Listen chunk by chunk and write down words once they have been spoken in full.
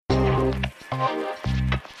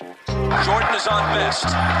Jordan is on Best.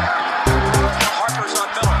 Harper's on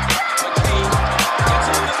Miller. McKee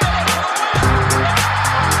gets in the middle.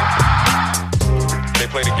 They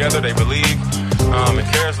play together, they believe. And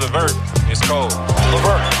Caris LeVert is cold.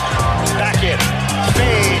 LeVert back in.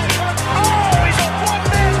 Fade. Oh, he's a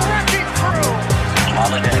one-man wrecking crew.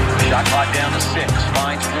 Holiday, shot clock down to 6.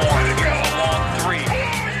 Finds Warren. Long three.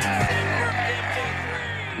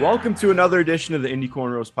 Welcome to another edition of the Indy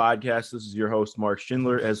Cornrows podcast. This is your host, Mark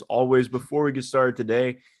Schindler. As always, before we get started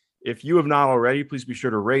today, if you have not already, please be sure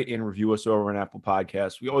to rate and review us over on Apple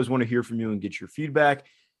Podcasts. We always want to hear from you and get your feedback.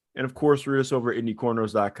 And of course, read us over at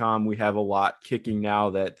IndyCornrows.com. We have a lot kicking now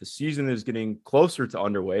that the season is getting closer to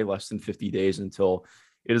underway, less than 50 days until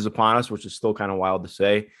it is upon us, which is still kind of wild to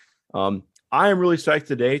say. I am really psyched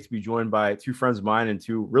today to be joined by two friends of mine and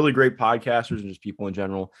two really great podcasters and just people in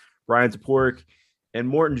general, Brian Toporek and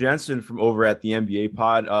Morten Jensen from over at the NBA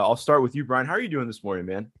Pod. I'll start with you, Brian. How are you doing this morning,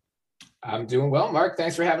 man? I'm doing well, Mark.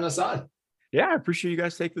 Thanks for having us on. Yeah, I appreciate you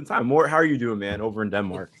guys taking the time. Mort, how are you doing, man, over in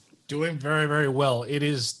Denmark? Doing very, very well. It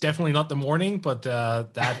is definitely not the morning, but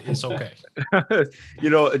that is okay. You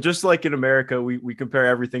know, just like in America, we compare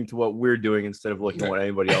everything to what we're doing instead of looking at what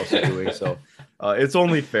anybody else is doing. So it's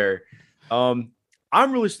only fair. I'm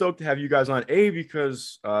really stoked to have you guys on,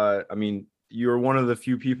 because you're one of the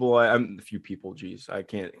few people. Geez, I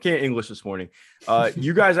can't English this morning.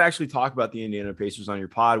 You guys actually talk about the Indiana Pacers on your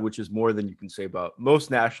pod, which is more than you can say about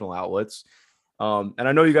most national outlets. And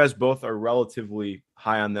I know you guys both are relatively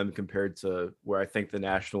high on them compared to where I think the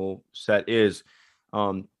national set is.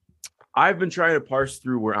 I've been trying to parse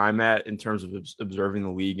through where I'm at in terms of observing the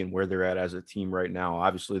league and where they're at as a team right now.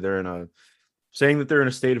 Obviously, saying that they're in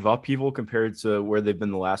a state of upheaval compared to where they've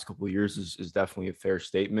been the last couple of years is definitely a fair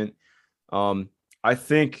statement. I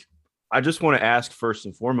think I just want to ask first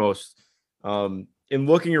and foremost, in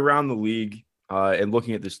looking around the league and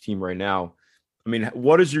looking at this team right now, I mean,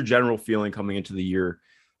 what is your general feeling coming into the year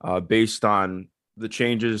based on the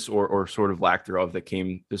changes or sort of lack thereof that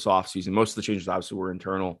came this offseason? Most of the changes obviously were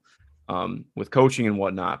internal with coaching and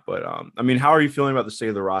whatnot. But how are you feeling about the state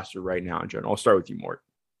of the roster right now in general? I'll start with you, Mort.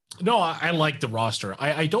 No, I like the roster.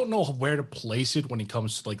 I don't know where to place it when it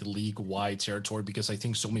comes to like the league-wide territory, because I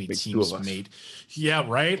think so many teams made. Yeah,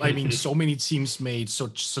 right. I mean, so many teams made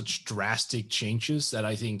such drastic changes that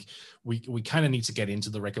I think we kind of need to get into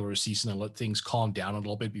the regular season and let things calm down a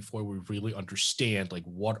little bit before we really understand like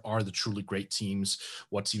what are the truly great teams,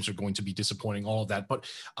 what teams are going to be disappointing, all of that. But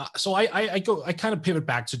so I kind of pivot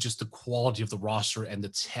back to just the quality of the roster and the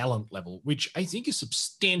talent level, which I think is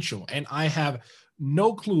substantial. And I have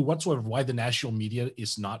no clue whatsoever why the national media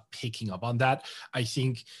is not picking up on that. I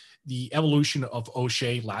think the evolution of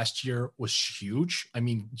O'Shea last year was huge. I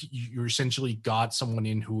mean, you essentially got someone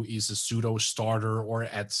in who is a pseudo starter, or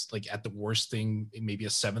at the worst thing, maybe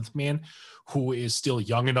a seventh man, who is still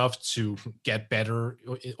young enough to get better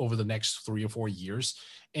over the next 3 or 4 years.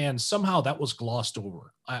 And somehow that was glossed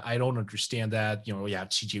over. I don't understand that. You know, you have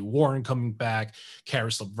TJ Warren coming back.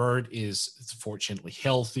 Caris LeVert is fortunately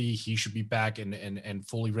healthy. He should be back and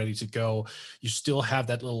fully ready to go. You still have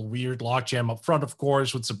that little weird logjam up front, of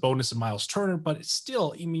course, with Sabonis and Miles Turner. But it's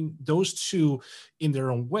still, I mean, those two in their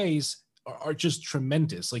own ways are just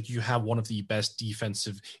tremendous. Like, you have one of the best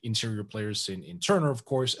defensive interior players in Turner, of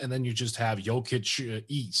course, and then you just have Jokic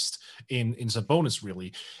East in Sabonis,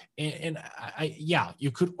 really. And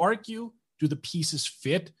you could argue, do the pieces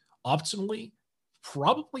fit optimally?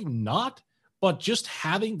 Probably not. But just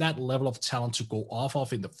having that level of talent to go off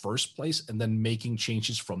of in the first place and then making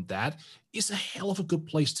changes from that is a hell of a good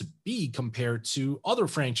place to be compared to other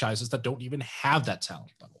franchises that don't even have that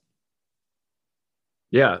talent level.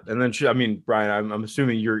 Yeah. And then, Brian, I'm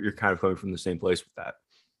assuming you're kind of coming from the same place with that.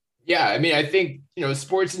 Yeah. I mean, I think,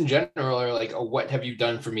 sports in general are like a what have you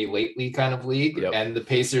done for me lately kind of league. Yep. And the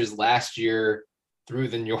Pacers last year, through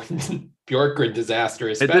the Bjorkgren disaster,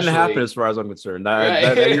 especially. It didn't happen as far as I'm concerned.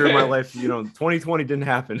 That year of my life, 2020 didn't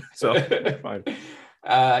happen. So fine.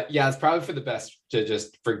 It's probably for the best to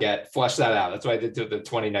just flush that out. That's what I did to the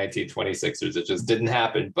 2019 26ers. It just didn't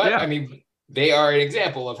happen. But I mean, they are an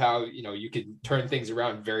example of how, you can turn things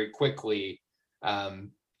around very quickly.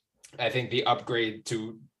 I think the upgrade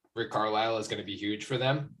to Rick Carlisle is going to be huge for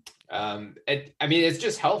them. It's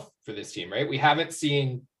just health for this team, right? We haven't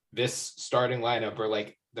seen this starting lineup, or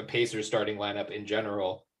like the Pacers starting lineup in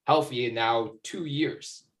general, healthy in now 2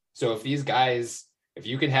 years. So if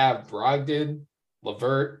you can have Brogdon,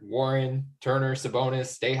 LeVert, Warren, Turner, Sabonis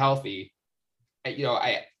stay healthy,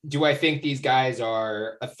 I think these guys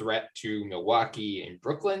are a threat to Milwaukee and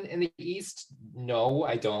Brooklyn in the East? No,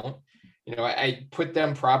 I don't. I put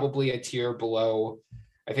them probably a tier below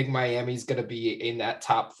I think Miami's going to be in that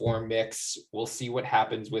top 4 mix. We'll see what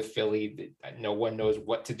happens with Philly. No one knows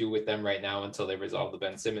what to do with them right now until they resolve the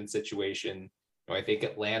Ben Simmons situation. I think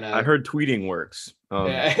Atlanta. I heard tweeting works.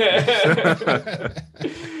 I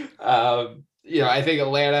think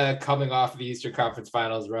Atlanta coming off the Eastern Conference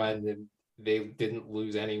Finals run, and they didn't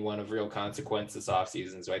lose anyone of real consequence this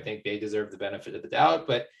offseason. So I think they deserve the benefit of the doubt.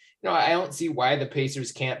 But, I don't see why the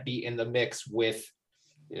Pacers can't be in the mix with,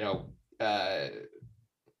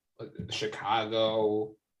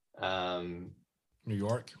 Chicago, New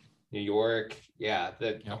York. Yeah.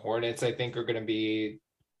 The Hornets, I think, are going to be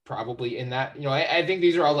probably in that. I think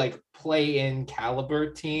these are all like play-in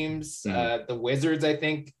caliber teams. The Wizards, I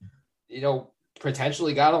think,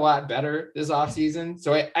 potentially got a lot better this offseason.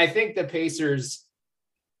 So I think the Pacers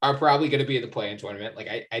are probably going to be in the play-in tournament.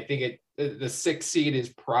 Like I think the 6th seed is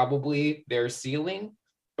probably their ceiling,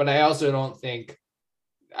 but I also don't think,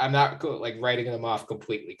 I'm not like writing them off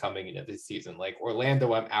completely coming into this season. Like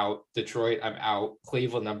Orlando, I'm out. Detroit, I'm out.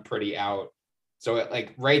 Cleveland, I'm pretty out. So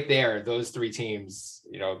like right there, those 3 teams,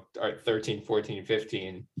 are 13, 14,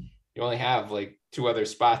 15. You only have like 2 other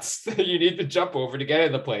spots that you need to jump over to get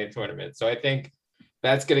in the play-in tournament. So I think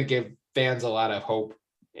that's going to give fans a lot of hope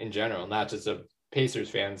in general, not just of Pacers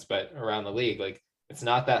fans, but around the league. Like it's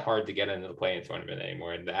not that hard to get into the play-in tournament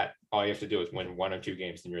anymore. And that all you have to do is win 1 or 2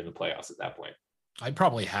 games and you're in the playoffs at that point. I'd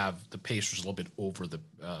probably have the Pacers a little bit over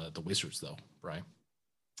the Wizards though, Brian.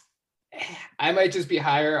 I might just be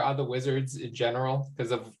higher on the Wizards in general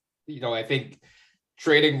because of, I think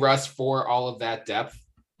trading Russ for all of that depth.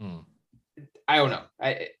 I don't know.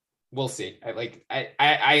 We'll see.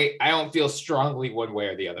 I don't feel strongly one way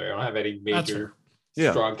or the other. I don't have any major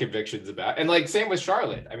strong convictions about. And like same with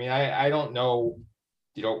Charlotte. I mean, I don't know,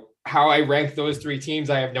 how I rank those 3 teams.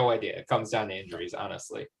 I have no idea. It comes down to injuries,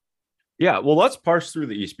 honestly. Yeah, well, let's parse through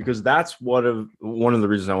the East because that's one of the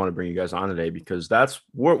reasons I want to bring you guys on today, because that's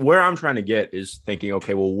where I'm trying to get is thinking,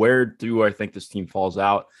 okay, well, where do I think this team falls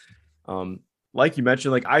out? Like you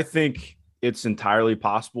mentioned, like I think it's entirely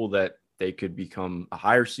possible that they could become a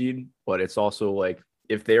higher seed, but it's also like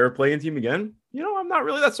if they're a play-in team again, I'm not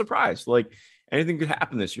really that surprised. Like anything could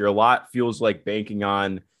happen this year. A lot feels like banking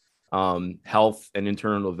on health and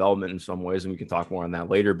internal development in some ways, and we can talk more on that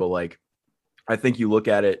later. But like I think you look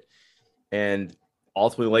at it. And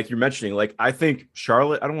ultimately, like you're mentioning, like I think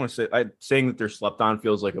Charlotte, I don't want to say saying that they're slept on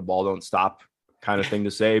feels like a ball don't stop kind of thing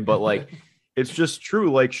to say, but like it's just true.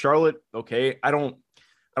 Like Charlotte, okay, I don't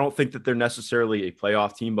think that they're necessarily a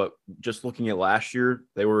playoff team, but just looking at last year,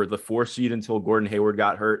 they were the 4 seed until Gordon Hayward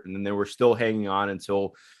got hurt, and then they were still hanging on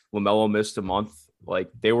until LaMelo missed a month. Like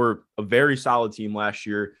they were a very solid team last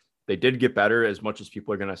year. They did get better, as much as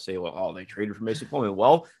people are going to say, well, oh, they traded for Mason Plumlee.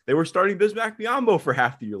 Well, they were starting Bismack Biyombo for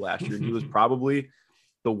half the year last year. And he was probably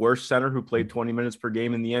the worst center who played 20 minutes per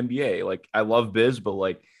game in the NBA. Like, I love Biz, but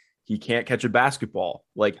like, he can't catch a basketball.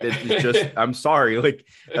 Like, it's just, I'm sorry. Like,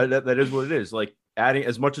 that is what it is. Like, adding,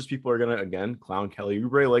 as much as people are going to, again, clown Kelly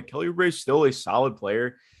Oubre, like, Kelly Oubre is still a solid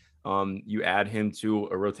player. You add him to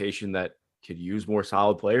a rotation that could use more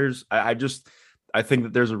solid players. I think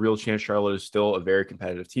that there's a real chance Charlotte is still a very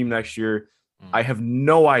competitive team next year. I have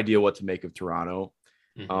no idea what to make of Toronto.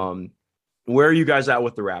 Where are you guys at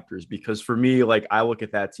with the Raptors? Because for me, like I look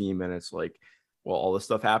at that team and it's like, well, all this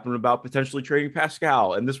stuff happened about potentially trading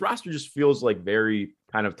Pascal. And this roster just feels like very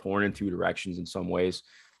kind of torn in 2 directions in some ways.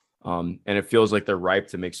 And it feels like they're ripe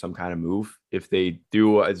to make some kind of move. If they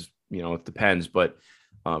do, as it depends. But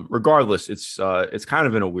regardless, it's kind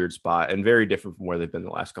of in a weird spot and very different from where they've been the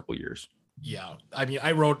last couple of years. Yeah, I mean,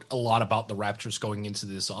 I wrote a lot about the Raptors going into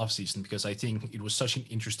this offseason because I think it was such an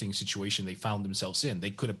interesting situation they found themselves in. They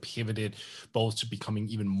could have pivoted both to becoming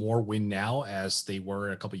even more win now as they were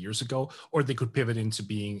a couple of years ago, or they could pivot into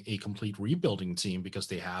being a complete rebuilding team because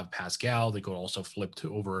they have Pascal. They could also flip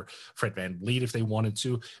to over Fred VanVleet if they wanted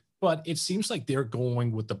to. But it seems like they're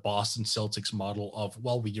going with the Boston Celtics model of,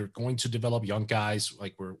 well, we are going to develop young guys.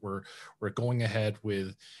 Like we're going ahead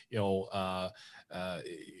with,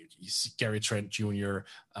 Gary Trent Jr.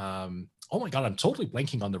 Oh my God, I'm totally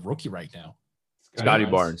blanking on the rookie right now. Scotty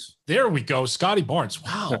Barnes. There we go. Scotty Barnes.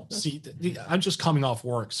 Wow. See, I'm just coming off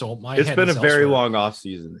work. So it's been a very long off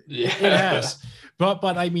season. Yeah. It has. But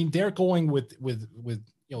I mean, they're going with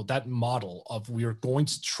that model of we are going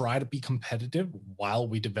to try to be competitive while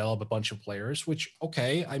we develop a bunch of players, which,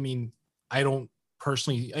 okay. I mean, I don't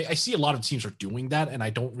personally, I see a lot of teams are doing that, and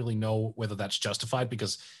I don't really know whether that's justified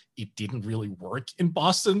because it didn't really work in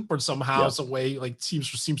Boston, but somehow, some way, like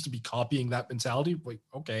teams seems to be copying that mentality. Like,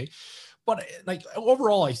 okay. But like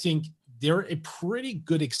overall, I think they're a pretty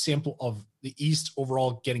good example of the East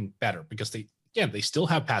overall getting better because they yeah, they still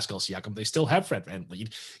have Pascal Siakam. They still have Fred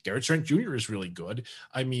VanVleet. Garrett Trent Jr. is really good.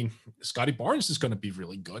 I mean, Scotty Barnes is going to be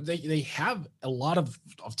really good. They have a lot of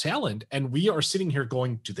talent, and we are sitting here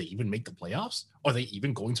going, do they even make the playoffs? Are they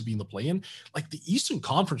even going to be in the play-in? Like, the Eastern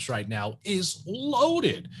Conference right now is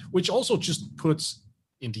loaded, which also just puts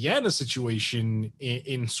Indiana's situation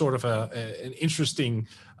in sort of an interesting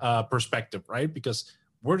perspective, right? Because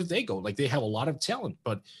where did they go? Like, they have a lot of talent,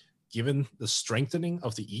 but given the strengthening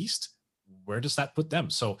of the East, where does that put them?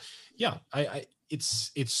 So yeah,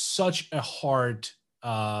 it's such a hard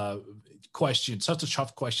question, such a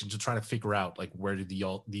tough question to try to figure out, like, where did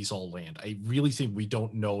these all land? I really think we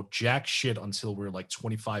don't know jack shit until we're like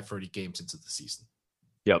 25, 30 games into the season.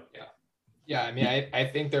 Yep. Yeah. I mean, I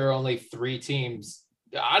think there are only 3 teams,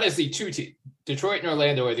 honestly, 2 teams. Detroit and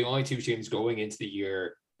Orlando are the only 2 teams going into the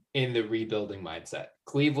year in the rebuilding mindset.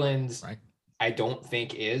 Cleveland, right, I don't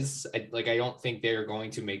think I don't think they're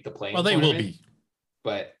going to make the play. Well, they will be.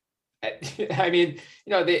 But I mean,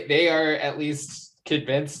 they are at least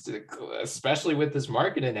convinced, especially with this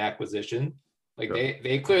Markkanen acquisition. Like, sure,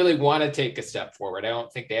 they clearly want to take a step forward. I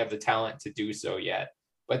don't think they have the talent to do so yet.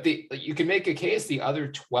 But you can make a case the other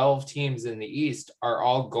 12 teams in the East are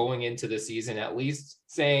all going into the season at least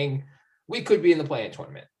saying, we could be in the play-in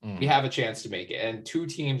tournament. We have a chance to make it. And 2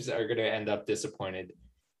 teams are going to end up disappointed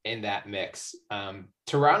in that mix.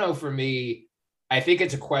 Toronto, for me, I think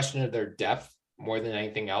it's a question of their depth more than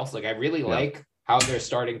anything else. Like, I really like how they're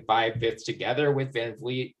starting 5/5 together with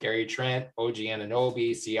VanVleet, Gary Trent, OG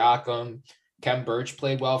Anunoby, Siakam. Khem Birch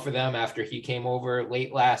played well for them after he came over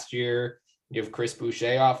late last year. You have Chris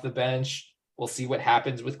Boucher off the bench. We'll see what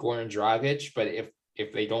happens with Goran Dragic, but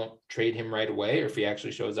if they don't trade him right away, or if he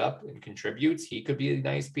actually shows up and contributes, he could be a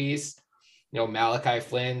nice piece. Malachi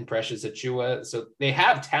Flynn, Precious Achiuwa. So they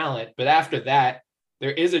have talent, but after that,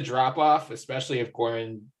 there is a drop-off, especially if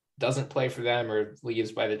Goran doesn't play for them or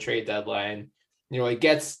leaves by the trade deadline. It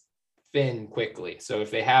gets thin quickly. So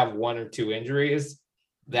if they have 1 or 2 injuries,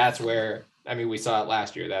 that's where, I mean, we saw it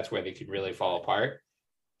last year. That's where they could really fall apart.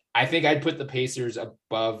 I think I'd put the Pacers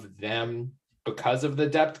above them because of the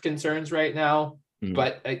depth concerns right now. Mm-hmm.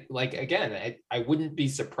 But I wouldn't be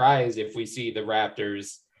surprised if we see the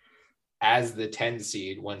Raptors as the 10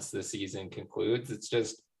 seed once the season concludes. It's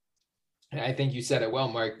just, I think you said it well,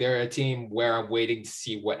 Mark. They're a team where I'm waiting to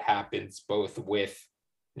see what happens, both with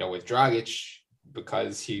Dragic,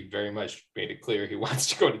 because he very much made it clear he wants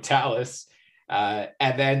to go to Dallas.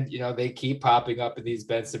 And then, they keep popping up in these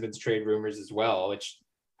Ben Simmons trade rumors as well, which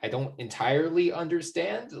I don't entirely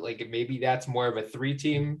understand. Like, maybe that's more of a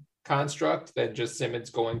 3-team construct than just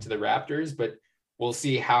Simmons going to the Raptors, but we'll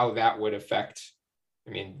see how that would affect. I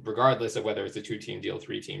mean, regardless of whether it's a 2-team deal,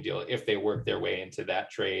 3-team deal, if they work their way into that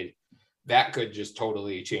trade, that could just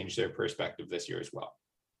totally change their perspective this year as well.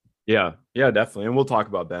 Yeah, definitely. And we'll talk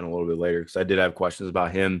about Ben a little bit later, because I did have questions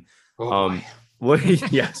about him.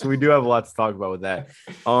 Yes, we do have a lot to talk about with that.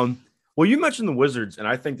 Well, you mentioned the Wizards, and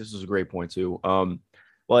I think this is a great point too.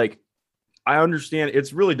 I understand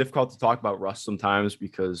it's really difficult to talk about Russ sometimes,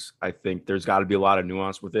 because I think there's got to be a lot of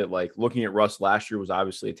nuance with it. Like, looking at Russ last year was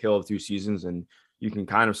obviously a tale of 2 seasons, and you can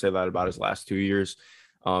kind of say that about his last 2 years.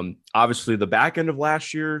 Obviously, the back end of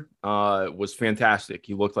last year was fantastic.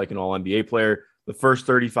 He looked like an all-NBA player. The first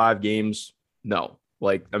 35 games, no.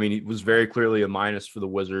 It was very clearly a minus for the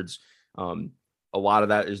Wizards. A lot of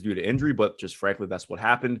that is due to injury, but just frankly, that's what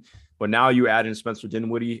happened. But now you add in Spencer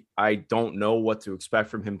Dinwiddie. I don't know what to expect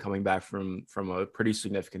from him coming back from a pretty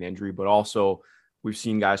significant injury, but also we've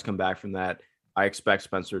seen guys come back from that. I expect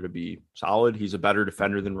Spencer to be solid. He's a better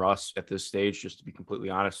defender than Russ at this stage, just to be completely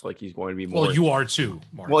honest. Like, he's going to be more. Well, you are too,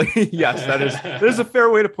 Mark. Well, yes, that is a fair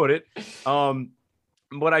way to put it.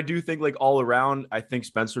 But I do think, like, all around, I think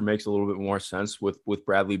Spencer makes a little bit more sense with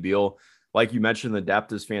Bradley Beal. Like you mentioned, the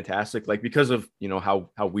depth is fantastic. Like, because of, how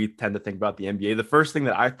we tend to think about the NBA, the first thing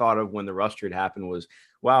that I thought of when the Russ trade happened was,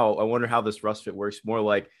 wow, I wonder how this Russ fit works. More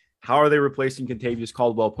like, how are they replacing Kentavious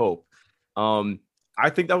Caldwell-Pope? I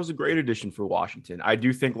think that was a great addition for Washington. I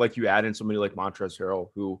do think, like, you add in somebody like Montrezl Harrell,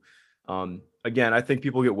 who, again, I think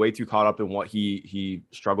people get way too caught up in what he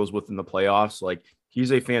struggles with in the playoffs. Like,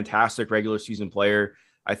 he's a fantastic regular season player.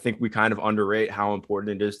 I think we kind of underrate how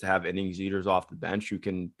important it is to have innings eaters off the bench who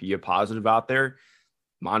can be a positive out there.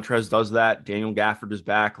 Montrez does that. Daniel Gafford is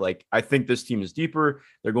back. Like, I think this team is deeper.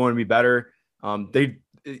 They're going to be better.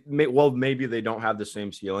 Maybe they don't have the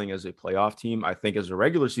same ceiling as a playoff team. I think as a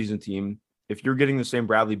regular season team, if you're getting the same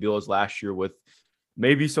Bradley Beal as last year with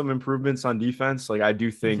maybe some improvements on defense, like, I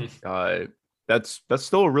do think that's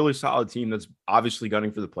still a really solid team that's obviously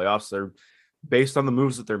gunning for the playoffs. They're based on the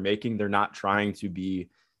moves that they're making. They're not trying to be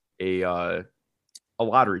a a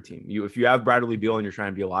lottery team. If you have Bradley Beal and you're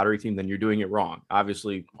trying to be a lottery team, then you're doing it wrong.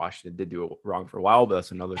 Obviously, Washington did do it wrong for a while, but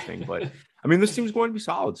that's another thing. But I mean, this team's going to be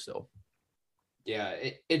solid still. Yeah,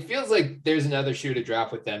 it feels like there's another shoe to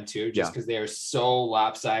drop with them too, just because they are so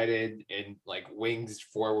lopsided in like wings,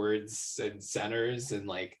 forwards, and centers. And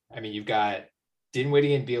like, I mean, you've got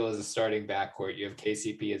Dinwiddie and Beal as a starting backcourt. You have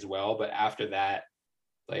KCP as well, but after that,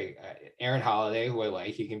 like Aaron Holiday, who I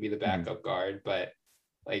like, he can be the backup guard, but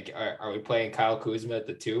like, are we playing Kyle Kuzma at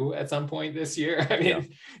the 2 at some point this year? I mean,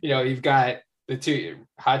 you've got the 2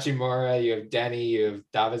 Hachimura, you have Denny, you have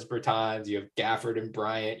Davis Bertans, you have Gafford and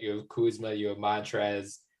Bryant, you have Kuzma, you have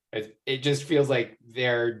Montrez. It just feels like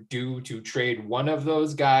they're due to trade one of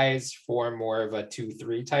those guys for more of a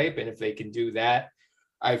 2-3 type. And if they can do that,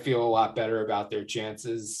 I feel a lot better about their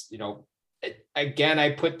chances. Again,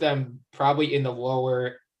 I put them probably in the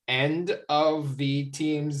lower end of the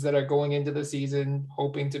teams that are going into the season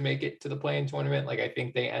hoping to make it to the play-in tournament. Like, I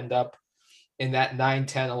think they end up in that 9,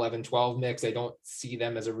 10, 11, 12 mix. I don't see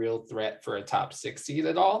them as a real threat for a top 6 seed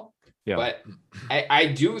at all. Yeah. But I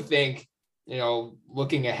do think,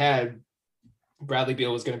 looking ahead, Bradley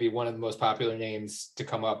Beal was going to be one of the most popular names to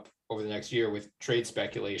come up over the next year with trade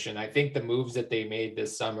speculation. I think the moves that they made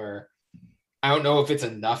this summer, I don't know if it's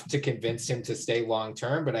enough to convince him to stay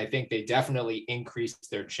long-term, but I think they definitely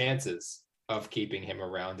increased their chances of keeping him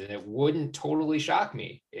around. And it wouldn't totally shock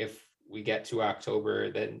me if we get to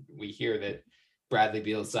October, then we hear that Bradley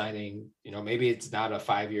Beal signing, maybe it's not a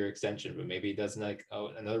 5-year extension, but maybe he does like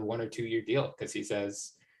another 1 or 2 year deal. Cause he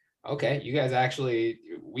says, okay, you guys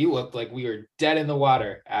we looked like we were dead in the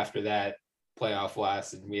water after that playoff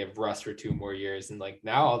loss, and we have Russ for 2 more years. And like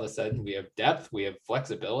now all of a sudden we have depth, we have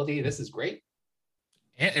flexibility. This is great.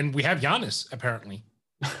 And we have Giannis, apparently.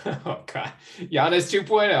 Oh, God. Giannis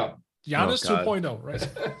 2.0. Giannis 2.0, right?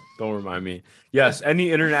 Don't remind me. Yes,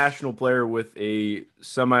 any international player with a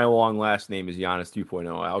semi-long last name is Giannis 2.0.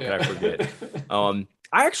 How could I forget?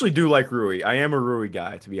 I actually do like Rui. I am a Rui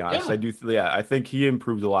guy, to be honest. Yeah. I do. Yeah, I think he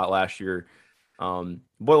improved a lot last year.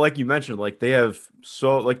 But like you mentioned, like they're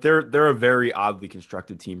a very oddly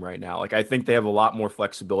constructed team right now. Like I think they have a lot more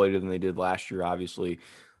flexibility than they did last year, obviously.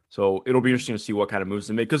 So it'll be interesting to see what kind of moves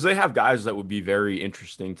they make, because they have guys that would be very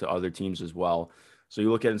interesting to other teams as well. So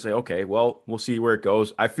you look at it and say, okay, well, we'll see where it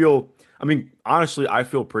goes. Honestly, I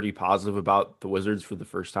feel pretty positive about the Wizards for the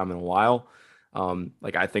first time in a while.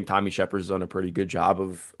 I think Tommy Shepard's done a pretty good job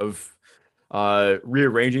of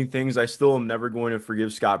rearranging things. I still am never going to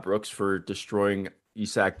forgive Scott Brooks for destroying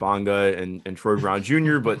Isaac Bonga and Troy Brown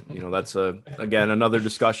Jr., but that's again another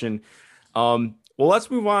discussion. Well,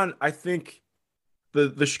 let's move on. I think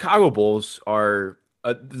the Chicago Bulls are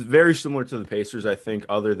very similar to the Pacers. I think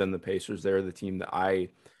other than the Pacers, they're the team that I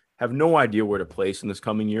have no idea where to place in this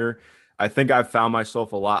coming year. I think I've found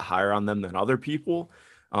myself a lot higher on them than other people,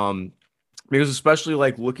 because especially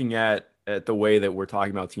like looking at the way that we're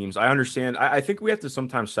talking about teams, I understand. I think we have to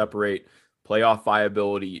sometimes separate playoff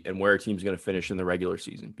viability and where a team's going to finish in the regular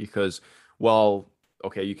season, because, well,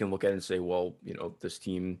 okay, you can look at it and say, well, this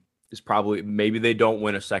team is probably, maybe they don't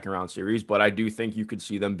win a second round series, but I do think you could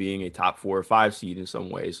see them being a top 4 or 5 seed in some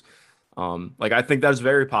ways. I think that's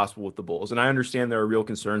very possible with the Bulls. And I understand there are real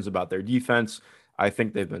concerns about their defense. I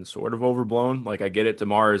think they've been sort of overblown. Like I get it.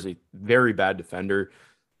 DeMar is a very bad defender.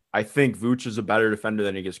 I think Vooch is a better defender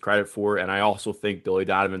than he gets credit for. And I also think Billy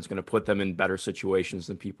Donovan's going to put them in better situations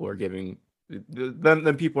than people are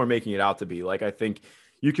making it out to be. Like, I think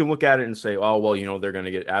you can look at it and say, oh, well, they're going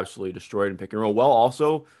to get absolutely destroyed in pick and roll. Well,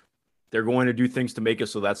 also, they're going to do things to make it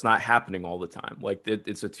so that's not happening all the time. Like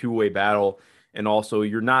it's a 2-way battle. And also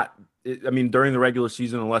during the regular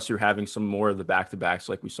season, unless you're having some more of the back-to-backs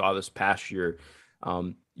like we saw this past year,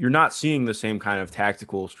 you're not seeing the same kind of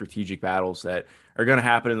tactical strategic battles that are going to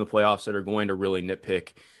happen in the playoffs that are going to really nitpick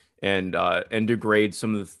and degrade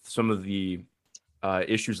some of the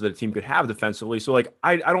issues that a team could have defensively. So like,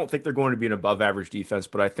 I don't think they're going to be an above average defense,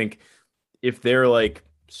 but I think if they're like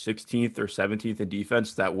 16th or 17th in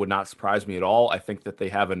defense, that would not surprise me at all. I think that they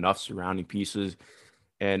have enough surrounding pieces,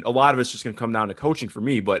 and a lot of it's just going to come down to coaching for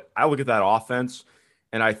me. But I look at that offense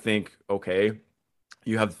and I think, okay,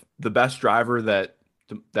 you have the best driver that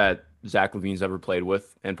Zach LaVine's ever played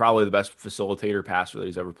with, and probably the best facilitator passer that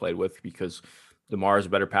he's ever played with, because DeMar is a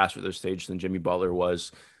better passer at this stage than Jimmy Butler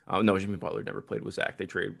was. No, Jimmy Butler never played with Zach. They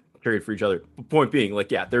traded for each other. Point being,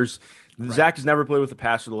 Zach has never played with a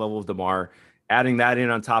passer the level of DeMar. Adding that in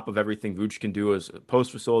on top of everything Vooch can do as a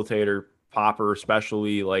post facilitator, popper,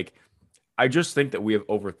 especially, I just think that we have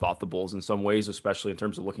overthought the Bulls in some ways, especially in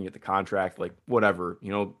terms of looking at the contract. Like, whatever,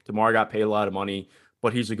 DeMar got paid a lot of money,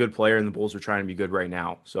 but he's a good player, and the Bulls are trying to be good right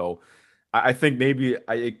now. So I think maybe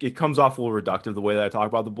it comes off a little reductive the way that I talk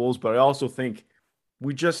about the Bulls, but I also think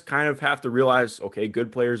we just kind of have to realize, okay,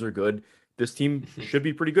 good players are good. This team should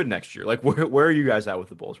be pretty good next year. Like, where are you guys at with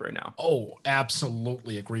the Bulls right now? Oh,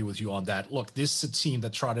 absolutely agree with you on that. Look, this is a team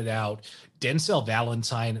that trotted out Denzel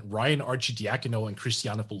Valentine, Ryan Arcidiacono, and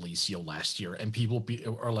Cristiano Felicio last year. And people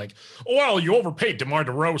are like, oh, well, you overpaid DeMar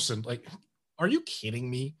DeRozan. Like, are you kidding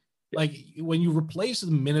me? Like, when you replace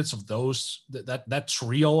the minutes of that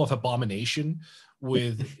trio of abomination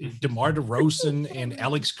with DeMar DeRozan and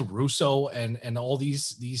Alex Caruso and all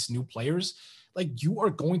these new players, like, you are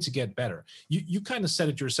going to get better. You kind of said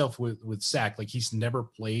it yourself with Zach. Like, he's never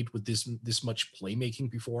played with this much playmaking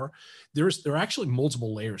before. There are actually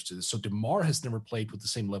multiple layers to this. So DeMar has never played with the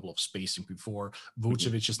same level of spacing before.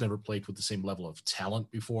 Vucevic has never played with the same level of talent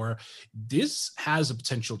before. This has a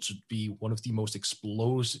potential to be one of the most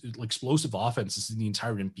explosive offenses in the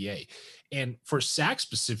entire NBA. And for Zach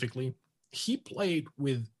specifically, he played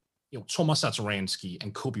with Tomas Satoransky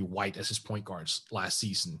and Kobe White as his point guards last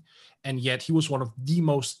season. And yet he was one of the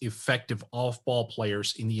most effective off-ball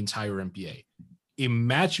players in the entire NBA.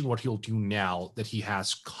 Imagine what he'll do now that he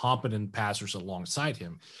has competent passers alongside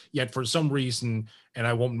him. Yet for some reason, and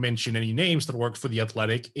I won't mention any names that work for the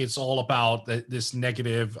Athletic, it's all about this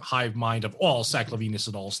negative hive mind of, Zach LaVine is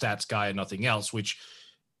an all-stats guy and nothing else, which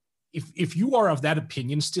if you are of that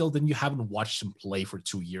opinion still, then you haven't watched him play for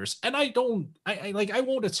 2 years. And I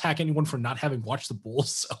won't attack anyone for not having watched the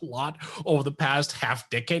Bulls a lot over the past half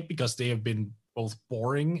decade because they have been both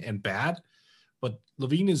boring and bad. But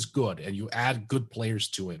LaVine is good, and you add good players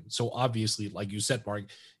to him. So obviously, like you said, Mark,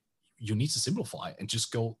 you need to simplify and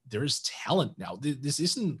just go, there's talent now. This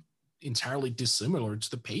isn't entirely dissimilar to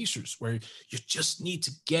the Pacers, where you just need to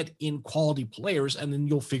get in quality players and then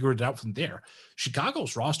you'll figure it out from there.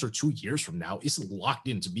 Chicago's roster 2 years from now isn't locked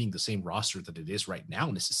into being the same roster that it is right now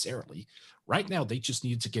necessarily. Right now, they just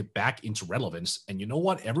need to get back into relevance. And you know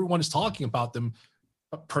what? Everyone is talking about them.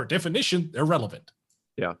 Per definition, they're relevant.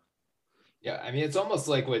 Yeah. Yeah. I mean, it's almost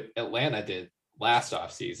like what Atlanta did last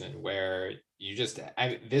offseason, where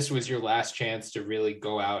this was your last chance to really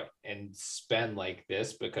go out and spend like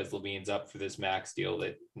this because LaVine's up for this max deal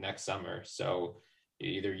that next summer. So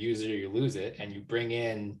you either use it or you lose it. And you bring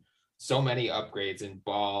in so many upgrades in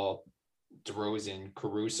Ball, DeRozan,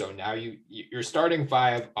 Caruso. Now you're starting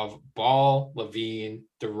five of Ball, LaVine,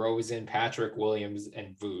 DeRozan, Patrick Williams,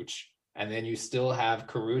 and Vooch. And then you still have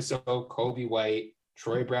Caruso, Kobe White,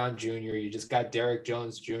 Troy Brown Jr. You just got Derek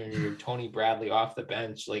Jones Jr., Tony Bradley off the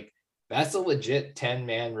bench. Like, that's a legit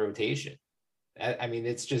 10-man rotation. I mean,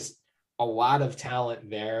 it's just a lot of talent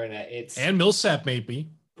there. And Millsap maybe.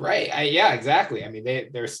 Right. Yeah, exactly. I mean,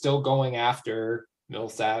 they're still going after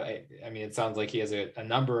Millsap. I mean, it sounds like he has a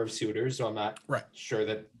number of suitors, so I'm not sure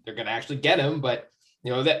that they're going to actually get him. But,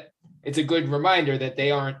 that it's a good reminder that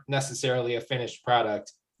they aren't necessarily a finished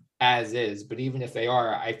product as is. But even if they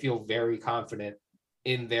are, I feel very confident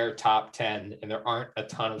in their top 10. And there aren't a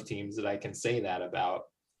ton of teams that I can say that about.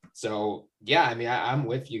 So, yeah, I mean, I'm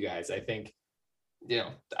with you guys. I think,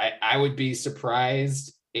 I would be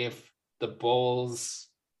surprised if the Bulls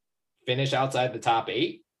finish outside the top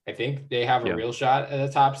 8. I think they have a real shot at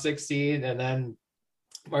a top 6 seed. And then,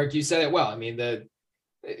 Mark, you said it well. I mean,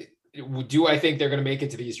 do I think they're going to make it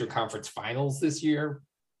to the Eastern Conference Finals this year?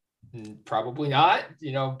 Probably not,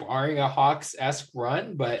 barring a Hawks-esque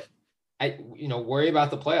run. But worry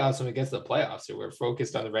about the playoffs when we get to the playoffs. So we're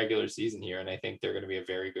focused on the regular season here, and I think they're going to be a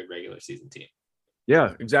very good regular season team.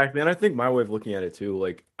 Yeah, exactly. And I think my way of looking at it too,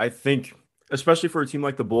 like, I think, especially for a team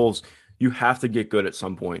like the Bulls, you have to get good at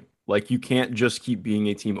some point. Like, you can't just keep being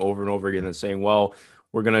a team over and over again and saying, well,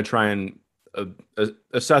 we're going to try and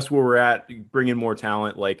assess where we're at, bring in more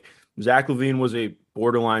talent. Like, Zach LaVine was a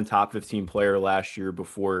borderline top 15 player last year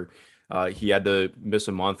before he had to miss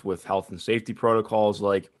a month with health and safety protocols.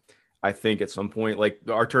 Like, I think at some point, like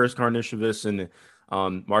Arturas Karnisovas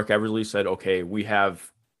and Mark Eversley said, okay, we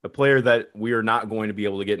have a player that we are not going to be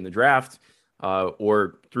able to get in the draft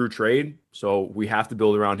or through trade. So we have to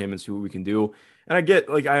build around him and see what we can do. And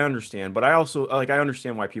I understand, but I also I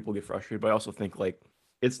understand why people get frustrated, but I also think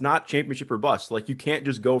it's not championship or bust. Like, you can't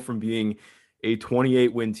just go from being a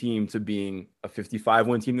 28-win team to being a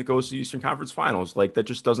 55-win team that goes to the Eastern Conference Finals. Like, that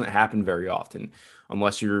just doesn't happen very often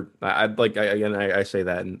unless you're I say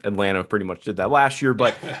that, and Atlanta pretty much did that last year,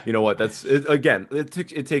 but you know what, that's it, again, it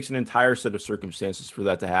takes an entire set of circumstances for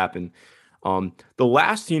that to happen. The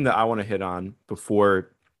last team that I want to hit on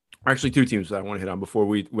before, actually two teams that I want to hit on before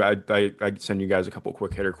I send you guys a couple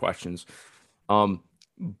quick hitter questions.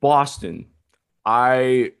 Boston.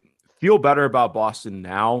 I feel better about Boston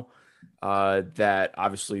now that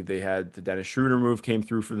obviously they had the Dennis Schroeder move came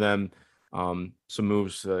through for them. some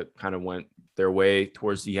moves that kind of went their way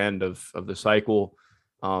towards the end of the cycle.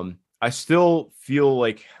 I still feel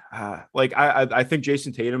like I think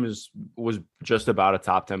Jason Tatum was just about a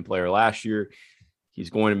top 10 player last year. He's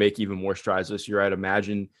going to make even more strides this year, I'd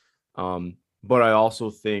imagine. But I also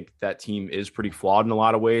think that team is pretty flawed in a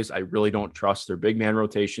lot of ways. I really don't trust their big man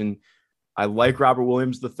rotation. I like Robert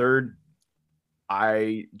Williams III.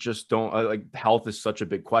 I just don't like health is such a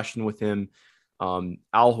big question with him. Al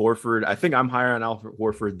Horford, I think I'm higher on Al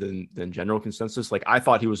Horford than general consensus. Like I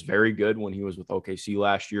thought he was very good when he was with OKC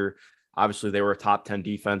last year. Obviously they were a top 10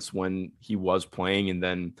 defense when he was playing, and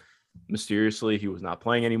then mysteriously he was not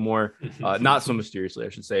playing anymore. Not so mysteriously, I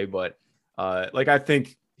should say, but I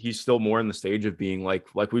think he's still more in the stage of being like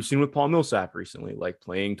we've seen with Paul Millsap recently, like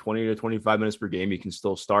playing 20 to 25 minutes per game. He can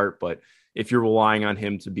still start, but if you're relying on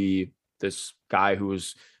him to be this guy who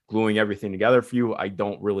is gluing everything together for you, I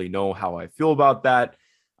don't really know how I feel about that.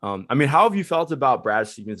 I mean, how have you felt about Brad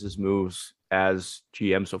Stevens' moves as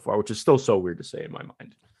GM so far, which is still so weird to say in my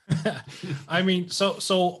mind? I mean,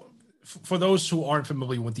 so for those who aren't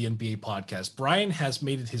familiar with the NBA podcast, Brian has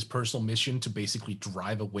made it his personal mission to basically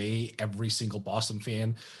drive away every single Boston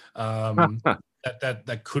fan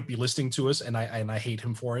that could be listening to us, and I hate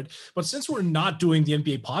him for it. But since we're not doing the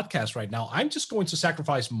NBA podcast right now, I'm just going to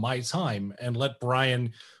sacrifice my time and let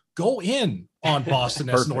Brian go in on Boston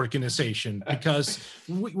as an organization, because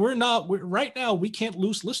right now we can't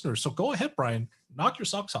lose listeners. So go ahead, Brian, knock your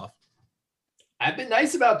socks off. I've been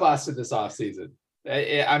nice about Boston this offseason.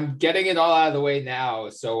 I'm getting it all out of the way now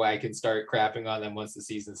so I can start crapping on them once the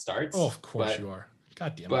season starts. Oh, of course you are.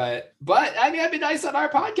 God damn it. But I mean, I've been nice on our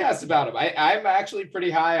podcast about them. I'm actually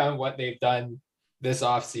pretty high on what they've done this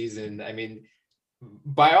offseason. I mean,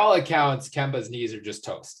 by all accounts, Kemba's knees are just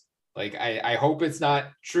toast. Like, I hope it's not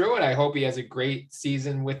true, and I hope he has a great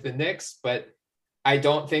season with the Knicks, but I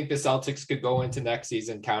don't think the Celtics could go into next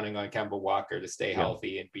season counting on Kemba Walker to stay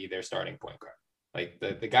healthy and be their starting point guard. Like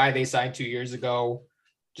the guy they signed 2 years ago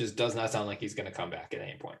just does not sound like he's going to come back at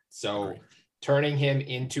any point. So turning him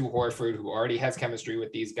into Horford, who already has chemistry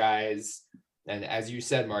with these guys. And as you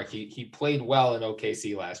said, Mark, he played well in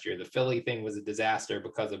OKC last year. The Philly thing was a disaster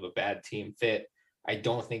because of a bad team fit. I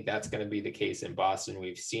don't think that's going to be the case in Boston.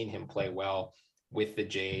 We've seen him play well with the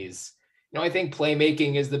Jays. I think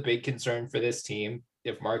playmaking is the big concern for this team.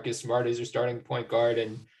 If Marcus Smart is your starting point guard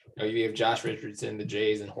and you have Josh Richardson, the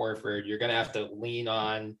Jays, and Horford, you're going to have to lean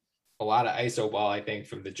on a lot of ISO ball, I think,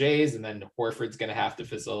 from the Jays. And then Horford's going to have to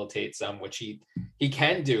facilitate some, which he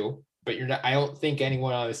can do, but I don't think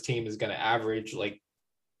anyone on this team is going to average like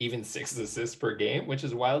even 6 assists per game, which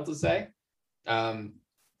is wild to say.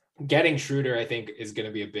 Getting Schroeder, I think, is going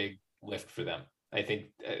to be a big lift for them. I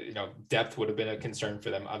think, depth would have been a concern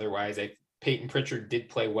for them. Otherwise, Peyton Pritchard did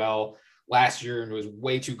play well last year and was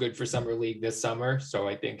way too good for summer league this summer. So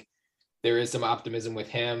I think there is some optimism with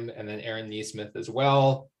him, and then Aaron Nesmith as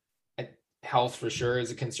well. Health for sure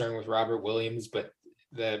is a concern with Robert Williams, but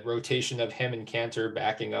the rotation of him and Cantor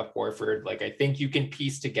backing up Horford, like I think you can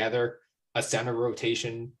piece together a center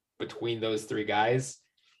rotation between those three guys.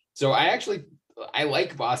 So I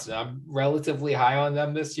like Boston. I'm relatively high on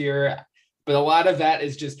them this year, but a lot of that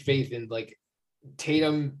is just faith in like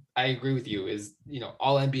Tatum. I agree with you, is,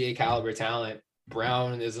 all NBA caliber talent.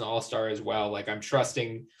 Brown is an all-star as well. Like I'm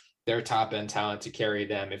trusting their top end talent to carry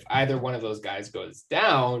them. If either one of those guys goes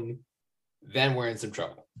down, then we're in some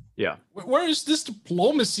trouble. Yeah. Where is this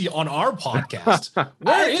diplomacy on our podcast?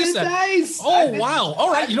 Where is that? Nice. Oh, wow.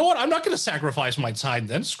 All right. You know what? I'm not going to sacrifice my time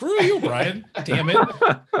then. Screw you, Brian. Damn it.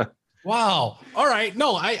 Wow. All right.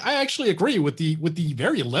 No, I actually agree with the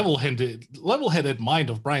very level-headed mind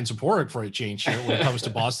of Brian Saporik for a change here when it comes to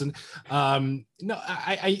Boston. No,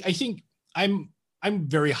 I think I'm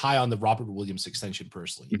very high on the Robert Williams extension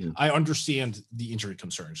personally. Mm-hmm. I understand the injury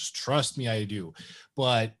concerns. Trust me, I do.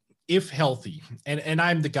 But if healthy, and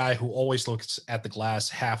I'm the guy who always looks at the glass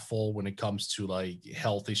half full when it comes to like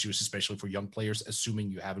health issues, especially for young players, assuming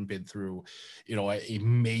you haven't been through, a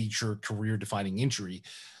major career defining injury.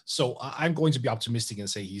 So I'm going to be optimistic and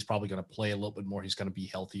say he's probably going to play a little bit more. He's going to be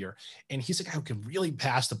healthier. And he's a guy who can really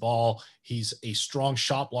pass the ball. He's a strong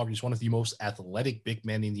shot blocker. He's one of the most athletic big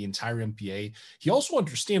men in the entire NBA. He also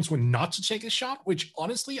understands when not to take a shot, which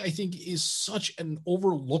honestly, I think is such an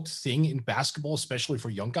overlooked thing in basketball, especially for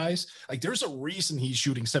young guys. Like there's a reason he's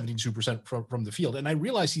shooting 72% from the field. And I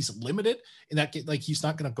realize he's limited in that, like he's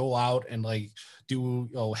not going to go out and like do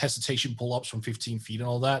hesitation pull-ups from 15 feet and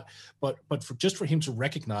all that. But for him to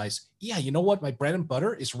recognize, yeah, you know what? My bread and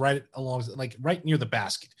butter is right along, like right near the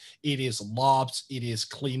basket. It is lobs, it is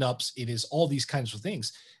cleanups, it is all these kinds of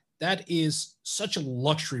things. that is such a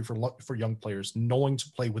luxury for young players, knowing to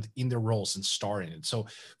play within their roles and star in it. So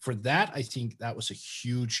for that, I think that was a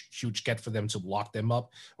huge get for them to lock him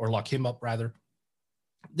up rather.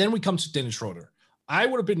 Then we come to Dennis Schroeder. I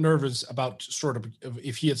would have been nervous about sort of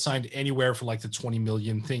if he had signed anywhere for like the 20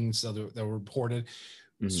 million things that were reported.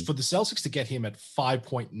 Mm-hmm. For the Celtics to get him at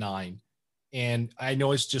 5.9, and I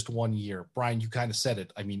know it's just 1 year. Brian, you kind of said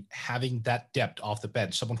it. I mean, having that depth off the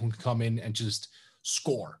bench, someone who can come in and just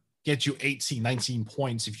score, get you 18, 19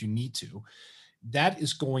 points if you need to, that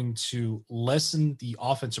is going to lessen the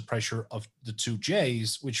offensive pressure of the two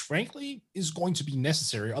Jays, which frankly is going to be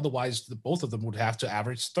necessary. Otherwise, both of them would have to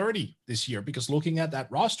average 30 this year, because looking at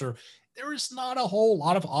that roster, there is not a whole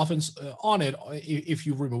lot of offense on it if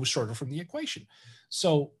you remove Schroeder from the equation.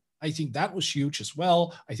 So I think that was huge as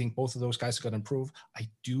well. I think both of those guys are going to improve. I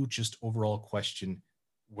do just overall question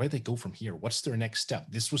where they go from here. What's their next step?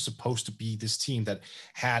 This was supposed to be this team that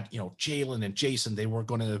had, Jalen and Jason. They were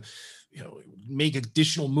going to, make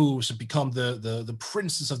additional moves and become the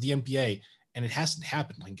princes of the NBA. And it hasn't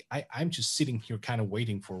happened. Like I'm just sitting here kind of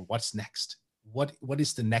waiting for what's next. What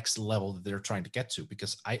is the next level that they're trying to get to?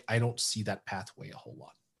 Because I don't see that pathway a whole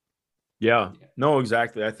lot. Yeah, no,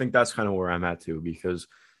 exactly. I think that's kind of where I'm at too, because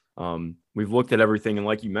we've looked at everything. And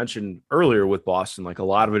like you mentioned earlier with Boston, like a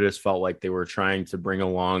lot of it has felt like they were trying to bring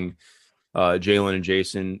along Jalen and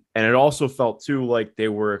Jason. And it also felt too like they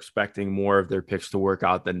were expecting more of their picks to work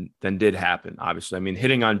out than did happen. Obviously, I mean,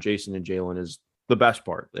 hitting on Jason and Jalen is the best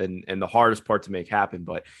part and the hardest part to make happen.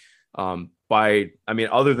 But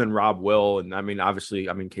other than Rob Will, and obviously,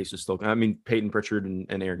 Case is still, Peyton Pritchard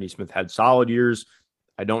and Aaron Nesmith had solid years.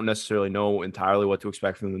 I don't necessarily know entirely what to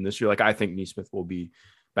expect from them this year. Like, I think Nesmith will be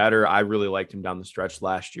better. I really liked him down the stretch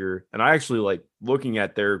last year. And I actually like looking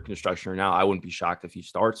at their construction right now. I wouldn't be shocked if he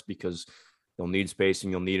starts, because they'll need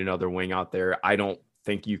spacing. You'll need another wing out there. I don't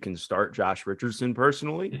think you can start Josh Richardson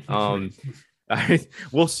personally.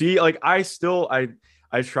 We'll see. Like, I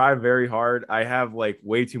try very hard. I have like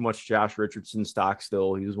way too much Josh Richardson stock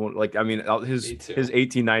still. He was one, his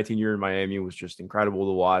 18, 19 year in Miami was just incredible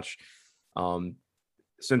to watch.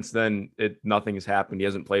 Since then, nothing has happened. He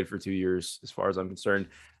hasn't played for 2 years, as far as I'm concerned.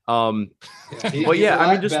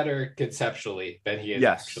 He's better conceptually than he is.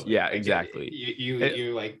 Yes, actually. Yeah, exactly.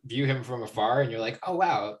 You like view him from afar, and you're like, oh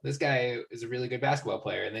wow, this guy is a really good basketball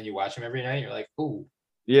player. And then you watch him every night, and you're like, oh.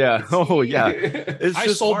 Yeah. Oh, yeah. I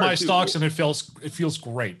sold my stocks, and it feels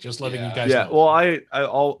great just letting you guys know.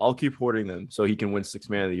 Well, I'll keep hoarding them so he can win 6th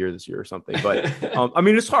man of the year this year or something. But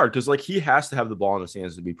it's hard because like he has to have the ball in his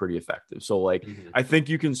hands to be pretty effective. So like I think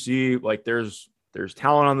you can see like there's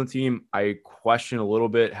talent on the team. I question a little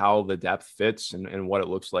bit how the depth fits and what it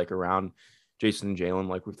looks like around Jason and Jalen,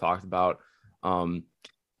 like we've talked about.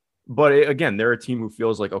 But again, they're a team who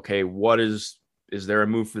feels like, okay, is there a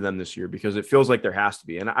move for them this year? Because it feels like there has to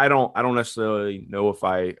be. And I don't necessarily know if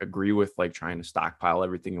I agree with like trying to stockpile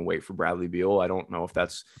everything and wait for Bradley Beal. I don't know if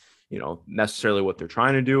that's, necessarily what they're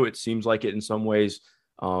trying to do. It seems like it in some ways.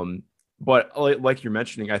 But like you're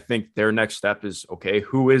mentioning, I think their next step is, okay,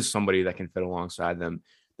 who is somebody that can fit alongside them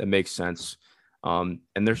that makes sense? And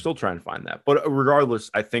they're still trying to find that. But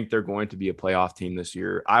regardless, I think they're going to be a playoff team this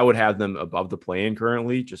year. I would have them above the play-in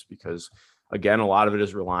currently, just because again, a lot of it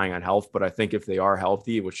is relying on health, but I think if they are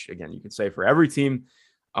healthy, which again, you can say for every team,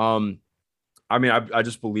 I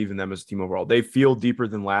just believe in them as a team overall. They feel deeper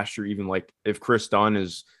than last year. Even like if Chris Dunn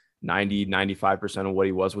is 95% of what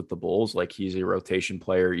he was with the Bulls, like he's a rotation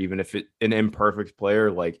player, even if an imperfect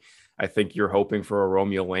player, like I think you're hoping for a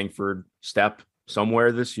Romeo Langford step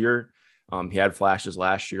somewhere this year. He had flashes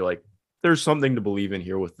last year. Like there's something to believe in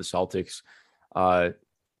here with the Celtics.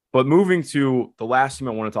 But moving to the last team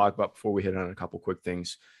I want to talk about before we hit on a couple quick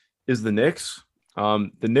things is the Knicks.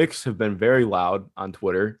 The Knicks have been very loud on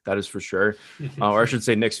Twitter, that is for sure. Or I should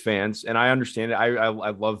say Knicks fans. And I understand it. I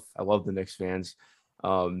love the Knicks fans.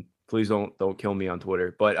 Please don't kill me on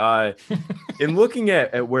Twitter. But in looking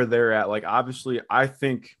at where they're at, like obviously I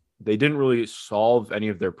think they didn't really solve any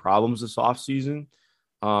of their problems this offseason.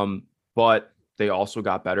 But they also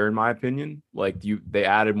got better, in my opinion. Like they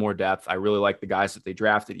added more depth. I really like the guys that they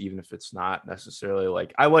drafted, even if it's not necessarily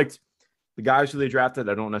like I liked the guys who they drafted.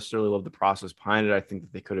 I don't necessarily love the process behind it. I think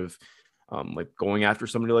that they could have like going after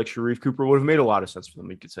somebody like Sharif Cooper would have made a lot of sense for them.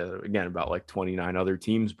 You could say that again about like 29 other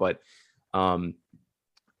teams, but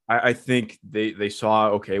I think they saw,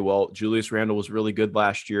 okay, well, Julius Randle was really good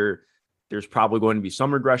last year. There's probably going to be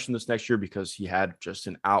some regression this next year because he had just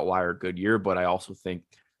an outlier good year. But I also think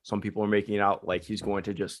some people are making it out like he's going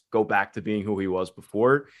to just go back to being who he was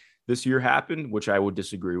before this year happened, which I would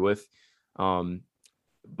disagree with.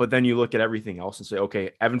 But then you look at everything else and say,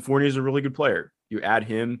 okay, Evan Fournier is a really good player. You add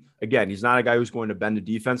him. Again, he's not a guy who's going to bend the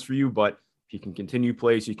defense for you, but he can continue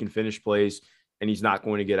plays, he can finish plays, and he's not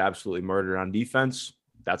going to get absolutely murdered on defense.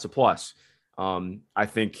 That's a plus. I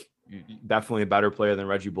think definitely a better player than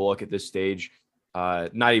Reggie Bullock at this stage.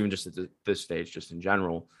 Not even just at this stage, just in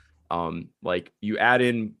general. Like you add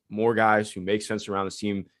in more guys who make sense around the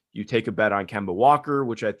team. You take a bet on Kemba Walker,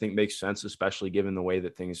 which I think makes sense, especially given the way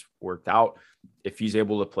that things worked out. If he's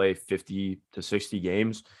able to play 50 to 60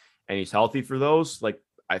 games and he's healthy for those, like,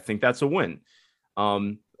 I think that's a win.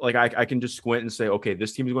 Like I can just squint and say, okay,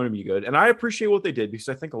 this team is going to be good. And I appreciate what they did because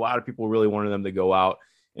I think a lot of people really wanted them to go out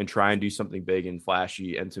and try and do something big and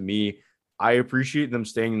flashy. And to me, I appreciate them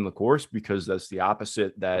staying in the course because that's the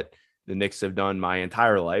opposite that the Knicks have done my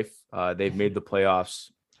entire life. They've made the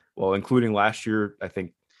playoffs, well, including last year, I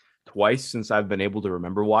think twice since I've been able to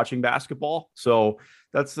remember watching basketball. So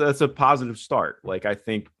that's a positive start. Like, I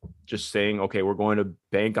think just saying, okay, we're going to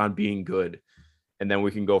bank on being good and then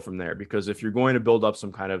we can go from there. Because if you're going to build up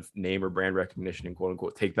some kind of name or brand recognition and quote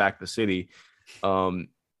unquote, take back the city,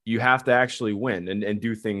 you have to actually win and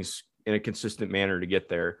do things in a consistent manner to get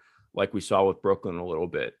there. Like we saw with Brooklyn a little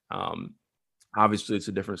bit. Obviously it's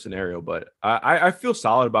a different scenario, but I feel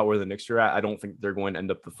solid about where the Knicks are at. I don't think they're going to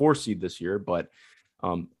end up the 4 seed this year, but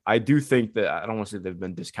I do think that I don't want to say they've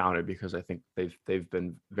been discounted because I think they've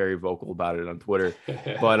been very vocal about it on Twitter,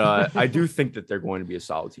 but I do think that they're going to be a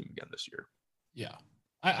solid team again this year. Yeah,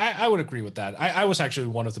 I would agree with that. I was actually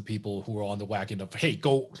one of the people who were on the wagon of, hey,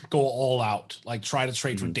 go all out, like try to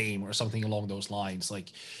trade for Dame or something along those lines.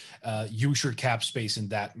 Like use your cap space in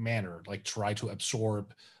that manner, like try to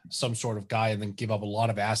absorb some sort of guy and then give up a lot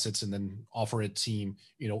of assets and then offer a team,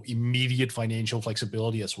 immediate financial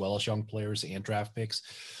flexibility as well as young players and draft picks.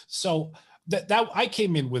 So that I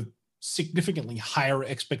came in with significantly higher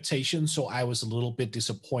expectations. So I was a little bit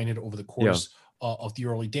disappointed over the course of the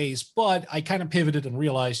early days, but I kind of pivoted and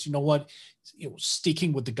realized,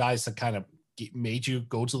 sticking with the guys that kind of made you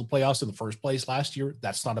go to the playoffs in the first place last year,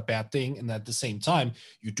 that's not a bad thing. And at the same time,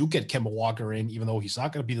 you do get Kemba Walker in, even though he's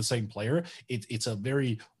not going to be the same player. It's a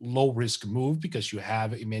very low risk move because you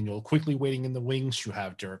have Emmanuel Quickley waiting in the wings. You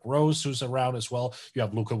have Derrick Rose who's around as well. You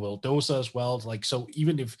have Luka Vildosa as well. Like, so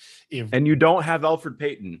even if and you don't have Elfrid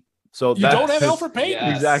Payton. So you don't have Elfrid Payton.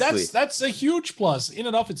 Yes. Exactly. That's a huge plus in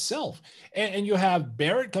and of itself. And you have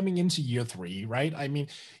Barrett coming into year 3, right? I mean,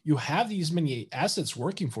 you have these many assets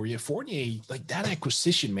working for you. Fournier, like that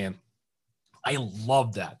acquisition, man, I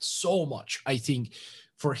love that so much. I think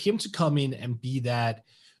for him to come in and be that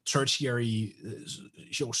tertiary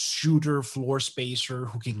shooter, floor spacer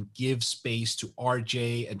who can give space to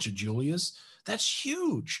RJ and to Julius, that's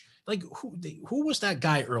huge. Like who was that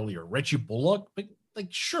guy earlier? Reggie Bullock? Like,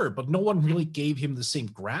 sure, but no one really gave him the same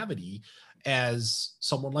gravity as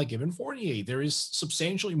someone like Evan Fournier. There is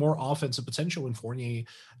substantially more offensive potential in Fournier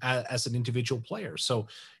as an individual player. So,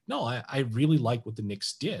 no, I really like what the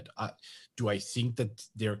Knicks did. Do I think that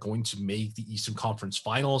they're going to make the Eastern Conference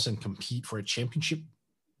Finals and compete for a championship?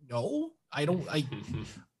 No, I don't.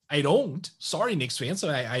 I don't. Sorry, Knicks fans.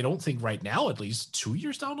 I don't think right now, at least 2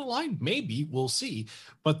 years down the line, maybe we'll see.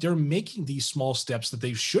 But they're making these small steps that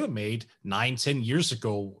they should have made 9-10 years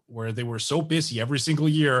ago, where they were so busy every single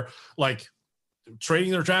year, like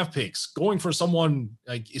trading their draft picks, going for someone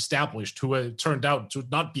like established who turned out to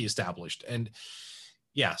not be established. And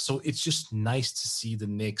yeah, so it's just nice to see the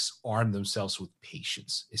Knicks arm themselves with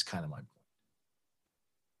patience is kind of my point.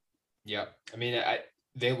 Yeah. I mean,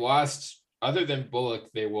 they lost. Other than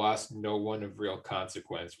Bullock, they lost no one of real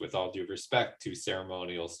consequence, with all due respect to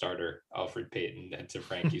ceremonial starter Elfrid Payton and to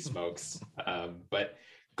Frankie Smokes. But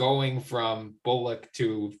going from Bullock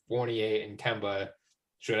to Fournier and Kemba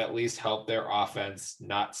should at least help their offense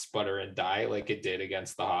not sputter and die like it did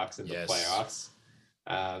against the Hawks in the playoffs.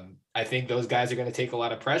 I think those guys are going to take a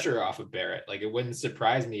lot of pressure off of Barrett. Like, it wouldn't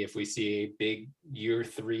surprise me if we see a big year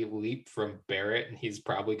 3 leap from Barrett, and he's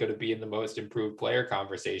probably going to be in the most improved player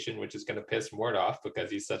conversation, which is going to piss Mort off because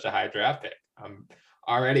he's such a high draft pick. I'm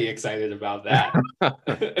already excited about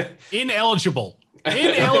that. Ineligible.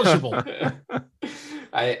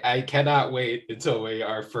 I cannot wait until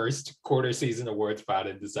our first quarter season awards pod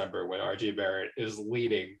in December when RJ Barrett is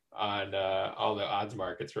leading on all the odds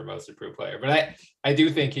markets for most improved player. But I do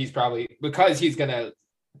think he's probably, because he's going to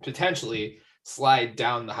potentially slide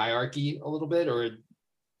down the hierarchy a little bit, or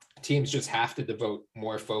teams just have to devote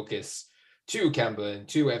more focus to Kemba and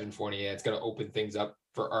to Evan Fournier. It's going to open things up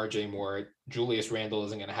for RJ more. Julius Randle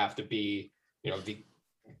isn't going to have to be,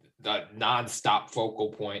 the non-stop focal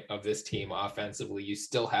point of this team offensively. You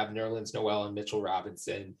still have Nerlens Noel and Mitchell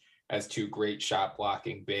Robinson. as two great shot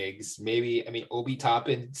blocking bigs. Maybe, I mean, Obi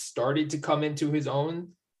Toppin started to come into his own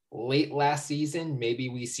late last season. Maybe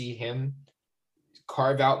we see him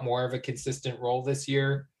carve out more of a consistent role this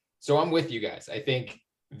year. So I'm with you guys. I think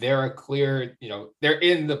they're a clear, they're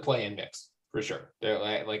in the play-in mix for sure. They're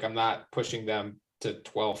like I'm not pushing them to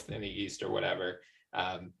 12th in the East or whatever.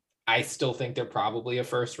 I still think they're probably a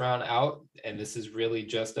first round out. And this is really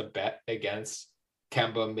just a bet against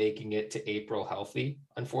Kemba making it to April healthy,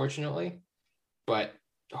 unfortunately. But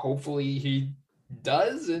hopefully he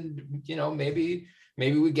does. And, maybe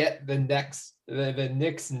we get the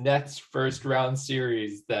Knicks Nets first round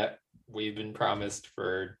series that we've been promised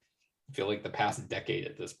for, I feel like, the past decade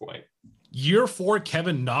at this point. Year 4,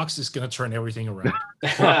 Kevin Knox is going to turn everything around.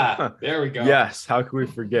 There we go. Yes. How can we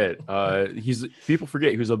forget? People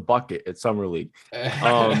forget he was a bucket at Summer League.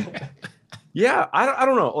 Yeah, I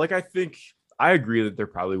don't know. Like, I think I agree that they're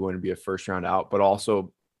probably going to be a first round out, but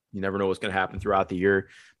also you never know what's going to happen throughout the year.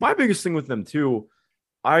 My biggest thing with them too,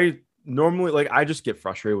 I normally I just get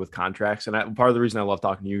frustrated with contracts, and part of the reason I love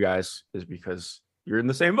talking to you guys is because you're in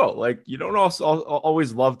the same boat. Like, you don't also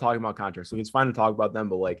always love talking about contracts. Like, it's fine to talk about them,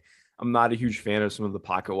 but I'm not a huge fan of some of the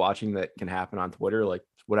pocket watching that can happen on Twitter,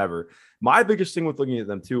 whatever. My biggest thing with looking at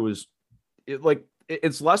them too is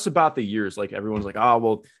it's less about the years. Like, everyone's like, oh,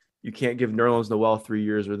 well, you can't give Nerlens Noel 3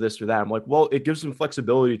 years or this or that. I'm like, well, it gives them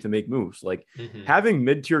flexibility to make moves. Like, having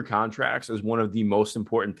mid-tier contracts is one of the most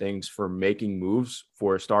important things for making moves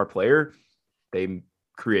for a star player. They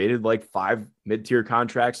created 5 mid-tier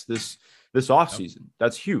contracts this offseason.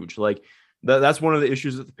 That's huge. That's one of the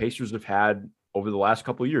issues that the Pacers have had over the last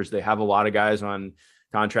couple of years. They have a lot of guys on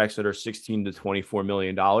contracts that are $16 to $24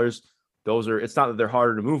 million. It's not that they're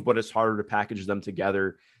harder to move, but it's harder to package them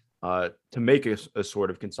together to make a sort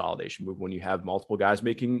of consolidation move. When you have multiple guys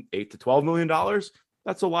making $8 to $12 million,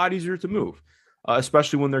 that's a lot easier to move,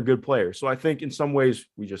 especially when they're good players. So I think in some ways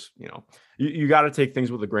we just, you got to take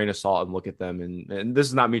things with a grain of salt and look at them. And this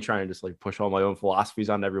is not me trying to just push all my own philosophies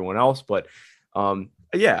on everyone else, but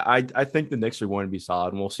I think the Knicks are going to be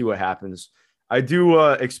solid, and we'll see what happens. I do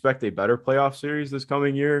expect a better playoff series this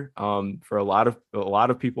coming year for a lot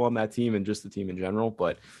of people on that team and just the team in general.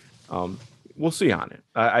 But we'll see on it.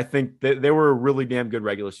 I think they were a really damn good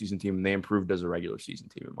regular season team, and they improved as a regular season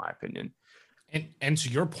team, in my opinion. And to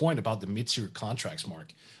your point about the mid-tier contracts,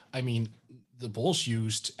 Mark, I mean, the Bulls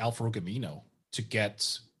used Al-Farouq Amino to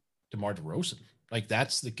get DeMar DeRozan.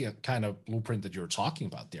 That's the kind of blueprint that you're talking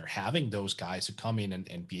about there. Having those guys to come in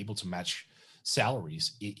and be able to match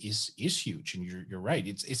salaries is huge. And you're right.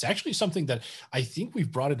 It's actually something that I think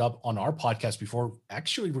we've brought it up on our podcast before,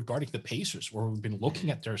 actually, regarding the Pacers, where we've been looking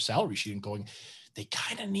at their salary sheet and going, they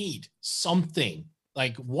kind of need something,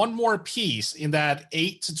 one more piece in that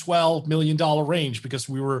 $8 to $12 million range, because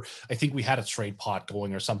I think we had a trade pot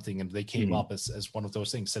going or something, and they came up as one of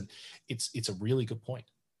those things. And it's a really good point.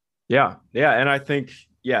 Yeah. And I think,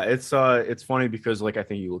 it's funny because I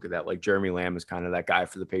think you look at that, Jeremy Lamb is kind of that guy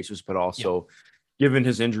for the Pacers, but also given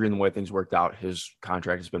his injury and the way things worked out, his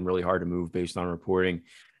contract has been really hard to move based on reporting.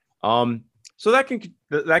 So that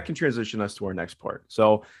can transition us to our next part.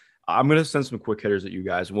 So I'm going to send some quick hitters at you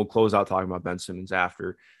guys, and we'll close out talking about Ben Simmons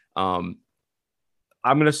after. I'm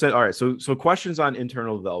going to say, all right, so questions on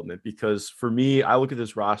internal development, because for me, I look at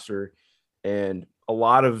this roster and a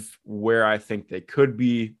lot of where I think they could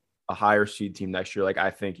be a higher seed team next year.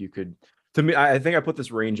 I think you could, to me, I think I put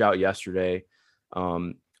this range out yesterday.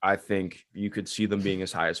 I think you could see them being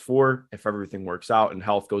as high as 4 if everything works out and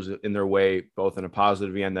health goes in their way, both in a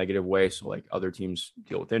positive and negative way. So other teams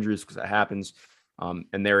deal with injuries, because that happens.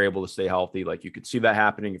 And they're able to stay healthy. You could see that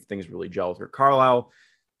happening if things really gel with Rick Carlisle.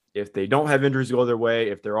 If they don't have injuries go their way,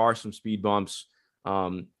 if there are some speed bumps,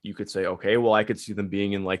 you could say, okay, well, I could see them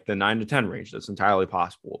being in the 9 to 10 range. That's entirely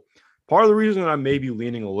possible. Part of the reason I'm maybe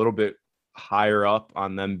leaning a little bit higher up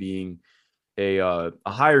on them being a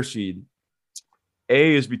higher seed,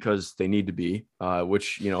 is because they need to be,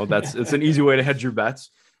 which, it's an easy way to hedge your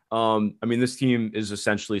bets. This team is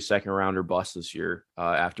essentially second round or bust this year,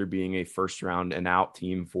 after being a first round and out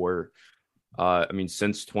team for,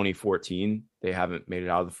 since 2014, they haven't made it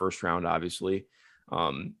out of the first round, obviously.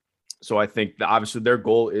 So I think that obviously their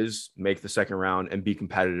goal is make the second round and be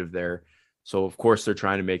competitive there. So of course they're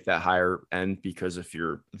trying to make that higher end, because if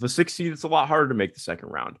you're the 6th seed, it's a lot harder to make the second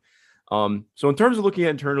round. So in terms of looking at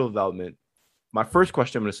internal development, my first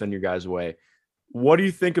question I'm going to send you guys away. What do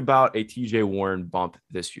you think about a TJ Warren bump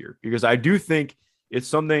this year? Because I do think it's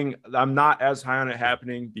something I'm not as high on it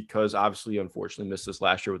happening, because obviously, unfortunately, missed this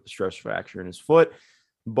last year with the stress fracture in his foot.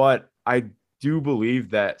 But I do believe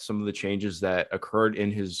that some of the changes that occurred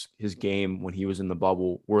in his game when he was in the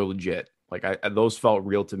bubble were legit. Like those felt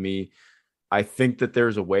real to me. I think that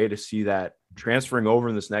there's a way to see that transferring over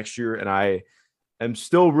in this next year. And I am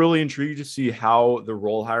still really intrigued to see how the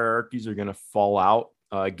role hierarchies are going to fall out,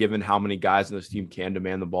 given how many guys in this team can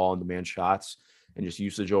demand the ball and demand shots and just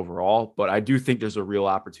usage overall. But I do think there's a real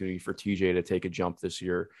opportunity for TJ to take a jump this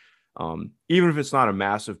year. Even if it's not a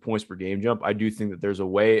massive points per game jump, I do think that there's a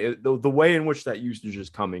way, the way in which that usage is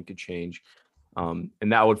coming could change. And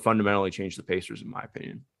that would fundamentally change the Pacers, in my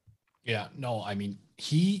opinion. Yeah, no, I mean,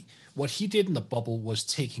 what he did in the bubble was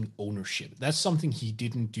taking ownership. That's something he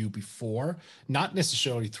didn't do before, not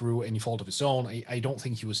necessarily through any fault of his own. I don't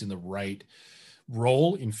think he was in the right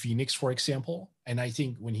role in Phoenix, for example. And I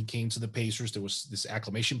think when he came to the Pacers, there was this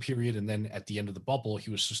acclimation period. And then at the end of the bubble, he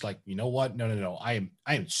was just like, you know what? No. I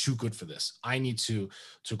am too good for this. I need to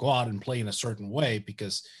go out and play in a certain way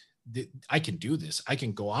because I can do this. I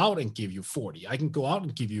can go out and give you 40. I can go out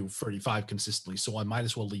and give you 35 consistently. So I might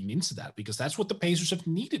as well lean into that because that's what the Pacers have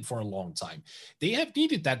needed for a long time. They have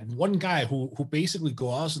needed that one guy who basically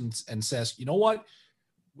goes out and says, you know what?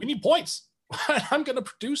 We need points. I'm going to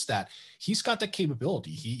produce that. He's got that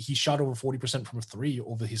capability. He shot over 40% from 3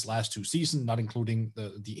 over his last 2 seasons, not including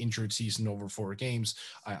the injured season over 4 games.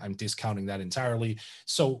 I'm discounting that entirely.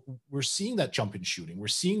 So we're seeing that jump in shooting. We're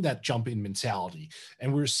seeing that jump in mentality,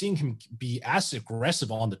 and we're seeing him be as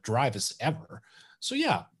aggressive on the drive as ever. So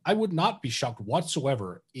yeah, I would not be shocked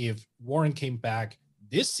whatsoever if Warren came back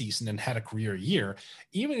this season and had a career year,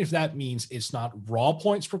 even if that means it's not raw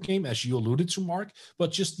points per game, as you alluded to, Mark,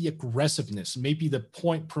 but just the aggressiveness, maybe the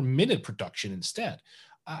point per minute production instead.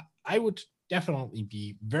 I would definitely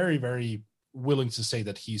be very, very willing to say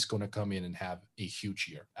that he's going to come in and have a huge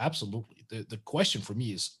year. Absolutely. The question for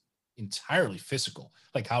me is entirely physical.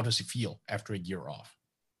 Like, how does he feel after a year off?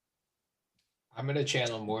 I'm going to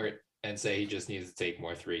channel Mort and say he just needs to take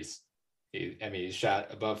more threes. He's shot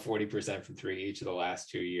above 40% from 3 each of the last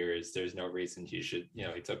 2 years. There's no reason he should,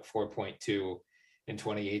 he took 4.2 in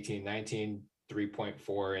 2018-19,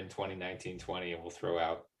 3.4 in 2019-20, and we'll throw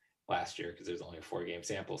out last year because there's only a 4-game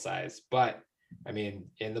sample size. But in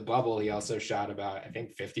the bubble, he also shot about, I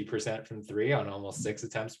think, 50% from 3 on almost 6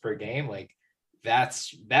 attempts per game. Like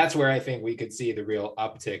that's where I think we could see the real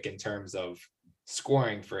uptick in terms of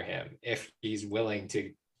scoring for him if he's willing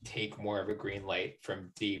to take more of a green light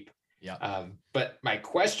from deep. Yeah. But my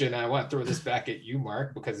question, I want to throw this back at you,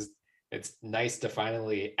 Mark, because it's nice to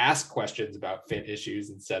finally ask questions about fit issues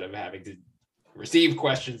instead of having to receive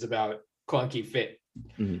questions about clunky fit.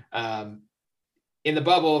 Mm-hmm. In the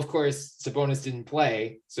bubble, of course, Sabonis didn't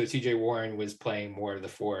play. So TJ Warren was playing more of the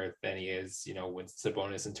 4 than he is, when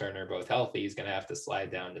Sabonis and Turner are both healthy, he's going to have to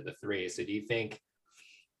slide down to the 3. So do you think,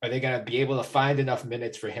 are they going to be able to find enough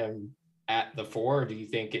minutes for him at the 4? Or do you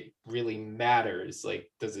think it really matters? Like,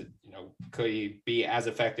 does it, could he be as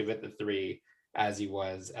effective at the 3 as he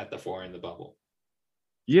was at the 4 in the bubble?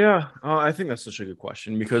 Yeah, I think that's such a good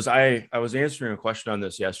question because I was answering a question on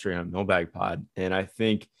this yesterday on No Bag Pod, and I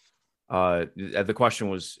think the question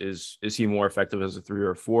was, is he more effective as a 3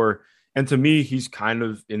 or a 4? And to me, he's kind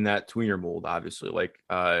of in that tweener mold, obviously. Like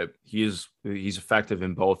he's effective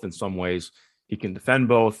in both in some ways. He can defend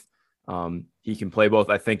both. He can play both.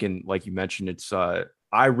 I think, and like you mentioned, it's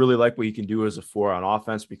I really like what he can do as a 4 on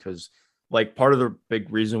offense because like part of the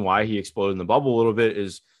big reason why he exploded in the bubble a little bit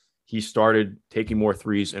is he started taking more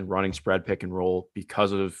threes and running spread pick and roll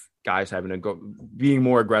because of guys having to go being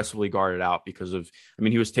more aggressively guarded out because of,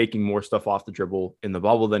 he was taking more stuff off the dribble in the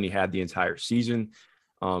bubble than he had the entire season.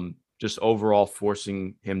 Just overall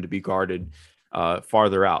forcing him to be guarded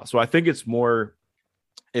farther out. So I think it's more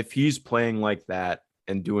if he's playing like that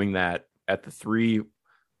and doing that at the 3,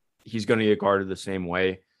 he's going to get guarded the same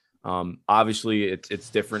way. Obviously it's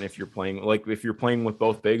different if you're playing with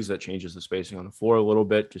both bigs, that changes the spacing on the floor a little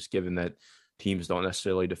bit, just given that teams don't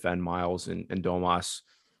necessarily defend Miles and Domas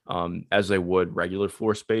as they would regular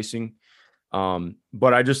floor spacing.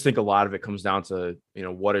 But I just think a lot of it comes down to,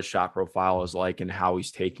 what his shot profile is like and how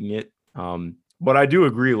he's taking it. But I do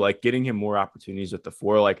agree, like getting him more opportunities at the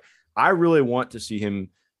 4, like I really want to see him.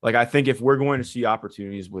 Like, I think if we're going to see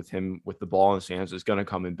opportunities with him with the ball in his hands, it's going to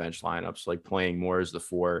come in bench lineups, like playing more as the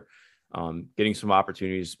 4, getting some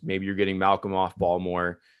opportunities. Maybe you're getting Malcolm off ball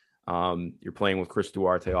more. You're playing with Chris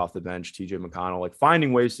Duarte off the bench, TJ McConnell, like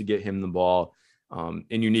finding ways to get him the ball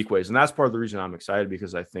in unique ways. And that's part of the reason I'm excited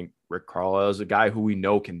because I think Rick Carlisle is a guy who we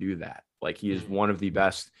know can do that. Like he is one of the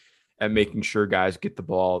best at making sure guys get the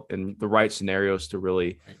ball in the right scenarios to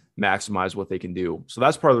really maximize what they can do. So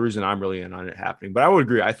that's part of the reason I'm really in on it happening. But I would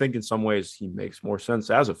agree. I think in some ways he makes more sense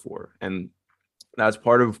as a 4. And that's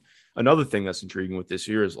part of another thing that's intriguing with this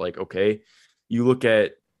year is like, okay, you look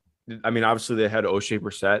at I mean, obviously they had O'Shea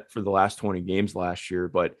Brissett for the last 20 games last year,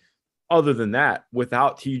 but other than that,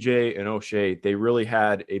 without TJ and O'Shea, they really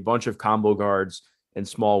had a bunch of combo guards and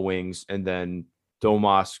small wings, and then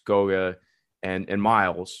Domas, Goga, and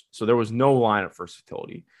Miles. So there was no lineup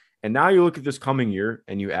versatility. And now you look at this coming year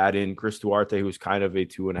and you add in Chris Duarte, who's kind of a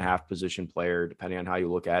 2.5 position player, depending on how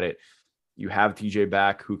you look at it. You have TJ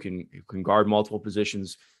back who can guard multiple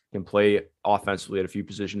positions, can play offensively at a few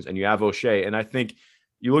positions, and you have O'Shea. And I think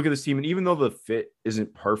you look at this team, and even though the fit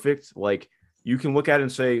isn't perfect, like you can look at it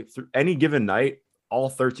and say, through any given night, all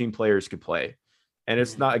 13 players could play. And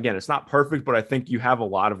it's not perfect, but I think you have a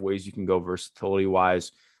lot of ways you can go versatility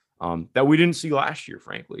wise that we didn't see last year,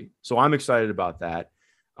 frankly. So I'm excited about that.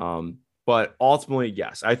 But ultimately,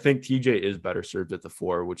 yes, I think TJ is better served at the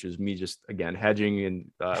 4, which is me just, again, hedging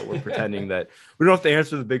and we're pretending that we don't have to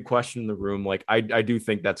answer the big question in the room. Like, I do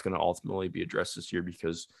think that's going to ultimately be addressed this year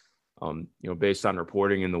because, based on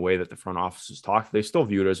reporting and the way that the front offices talk, they still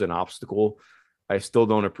view it as an obstacle. I still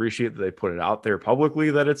don't appreciate that they put it out there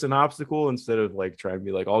publicly that it's an obstacle instead of like trying to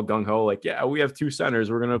be like all gung ho, like, yeah, we have 2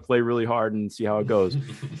 centers. We're going to play really hard and see how it goes.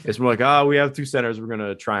 It's more like, we have 2 centers. We're going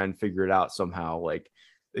to try and figure it out somehow. Like,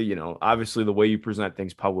 obviously the way you present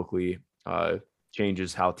things publicly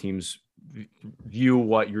changes how teams view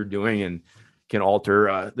what you're doing and can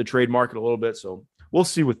alter the trade market a little bit. So we'll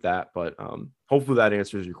see with that, but hopefully that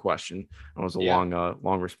answers your question. That was a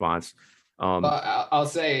long response. I'll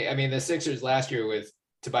say, I mean, the Sixers last year with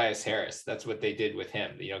Tobias Harris, that's what they did with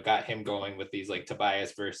him, got him going with these like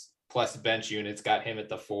Tobias versus plus bench units, got him at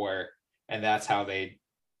the 4. And that's how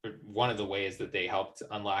one of the ways that they helped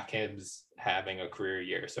unlock him's having a career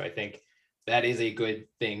year. So I think that is a good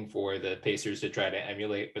thing for the Pacers to try to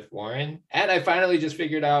emulate with Warren. And I finally just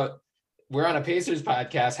figured out we're on a Pacers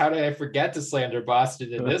podcast. How did I forget to slander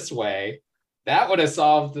Boston in this way? That would have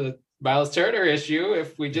solved the Miles Turner issue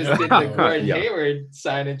if we just did the Gordon Hayward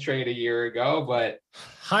sign and trade a year ago. But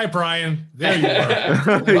hi, Brian. There you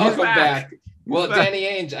are. Welcome back. Well, Danny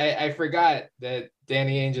Ainge, I forgot that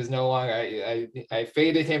Danny Ainge is no longer. I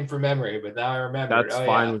faded him from memory, but now I remember. That's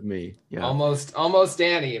fine with me. Yeah, almost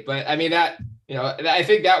Danny. But I mean that I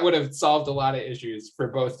think that would have solved a lot of issues for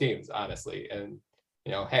both teams, honestly. And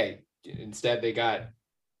hey, instead they got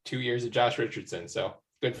 2 years of Josh Richardson, so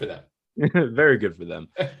good for them. Very good for them.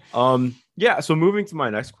 So moving to my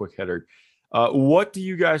next quick header. What do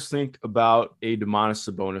you guys think about a Domantas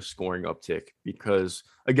Sabonis scoring uptick? Because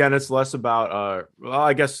again, it's less about,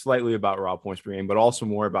 I guess slightly about raw points per game, but also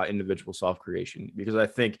more about individual self-creation. Because I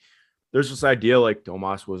think there's this idea like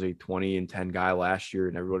Domas was a 20 and 10 guy last year,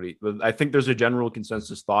 and I think there's a general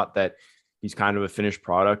consensus thought that he's kind of a finished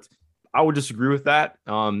product. I would disagree with that.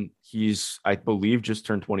 He's, I believe, just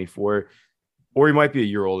turned 24, or he might be a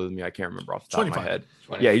year older than me. I can't remember off the top of my head.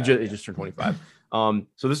 Yeah, he just turned 25.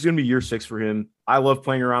 So this is going to be year 6 for him. I love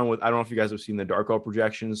playing around with, I don't know if you guys have seen the Darko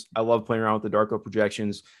projections. I love playing around with the Darko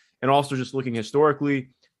projections, and also just looking historically,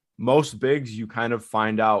 most bigs, you kind of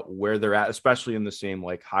find out where they're at, especially in the same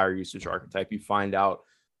like higher usage archetype. You find out,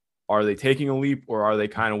 are they taking a leap or are they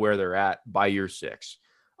kind of where they're at by year 6?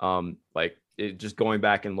 Just going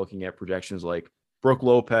back and looking at projections like Brook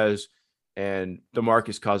Lopez and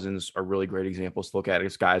DeMarcus Cousins are really great examples to look at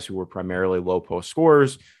as guys who were primarily low post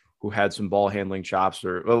scorers, who had some ball handling chops,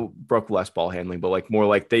 Brook less ball handling, but like more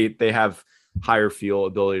like they have higher feel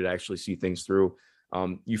ability to actually see things through.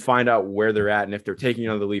 You find out where they're at and if they're taking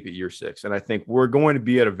another leap at year 6. And I think we're going to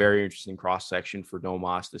be at a very interesting cross section for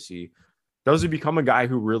Domas to see, does he become a guy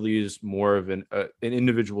who really is more of an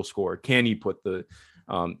individual scorer? Can he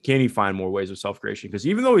can he find more ways of self-creation? Because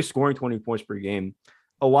even though he's scoring 20 points per game,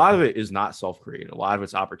 a lot of it is not self-created. A lot of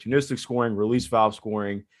it's opportunistic scoring, release valve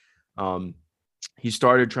scoring. He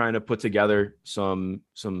started trying to put together some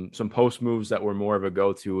post moves that were more of a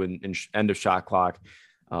go-to in end of shot clock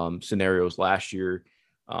scenarios last year.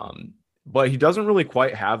 But he doesn't really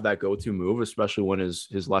quite have that go-to move, especially when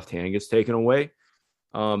his left hand gets taken away.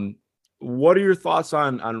 What are your thoughts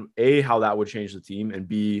on A, how that would change the team, and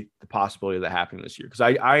B, the possibility of that happening this year?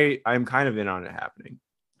 Because I'm kind of in on it happening.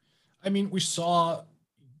 I mean, we saw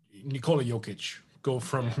Nikola Jokic go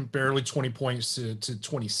from barely 20 points to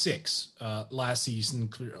 26 last season,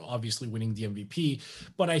 obviously winning the MVP.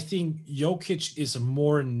 But I think Jokic is a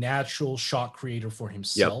more natural shot creator for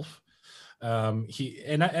himself. Yep.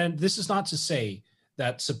 And this is not to say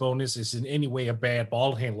that Sabonis is in any way a bad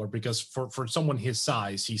ball handler, because for someone his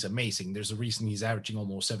size, he's amazing. There's a reason he's averaging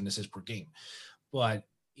almost 7 assists per game. But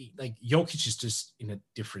like Jokic is just in a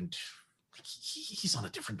different, he's on a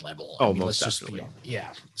different level. Oh, most definitely.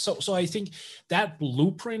 So I think that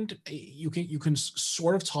blueprint, you can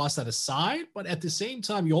sort of toss that aside, but at the same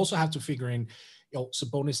time, you also have to figure in,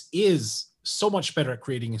 Sabonis is so much better at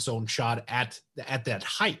creating his own shot at that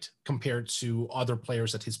height compared to other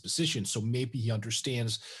players at his position. So maybe he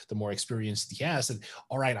understands, the more experience he has, that,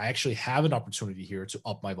 all right, I actually have an opportunity here to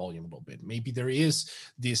up my volume a little bit. Maybe there is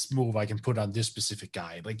this move I can put on this specific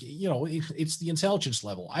guy. Like, it's the intelligence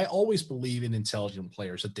level. I always believe in intelligent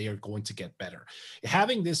players, that they are going to get better.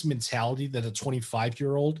 Having this mentality that a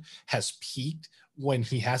 25-year-old has peaked when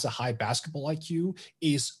he has a high basketball IQ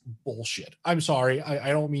is bullshit. I'm sorry. I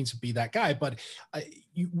don't mean to be that guy, but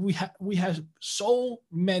we have so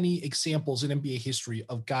many examples in NBA history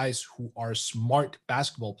of guys who are smart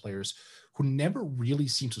basketball players who never really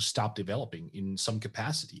seem to stop developing in some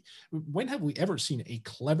capacity. When have we ever seen a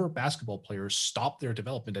clever basketball player stop their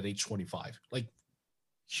development at age 25? Like,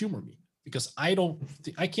 humor me, because I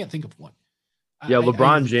can't think of one. Yeah,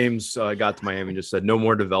 LeBron James got to Miami and just said no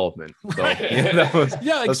more development. So, right.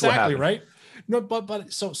 Exactly, right? No,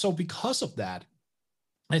 but so because of that,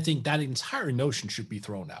 I think that entire notion should be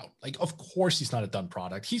thrown out. Like, of course, he's not a done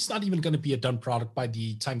product. He's not even going to be a done product by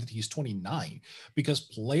the time that he's 29, because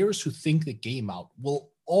players who think the game out will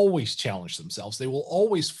always challenge themselves. They will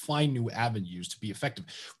always find new avenues to be effective.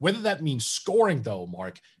 Whether that means scoring, though,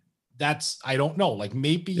 Mark, I don't know. Like,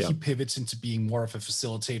 maybe he pivots into being more of a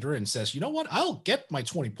facilitator and says, you know what, I'll get my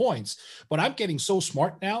 20 points, but I'm getting so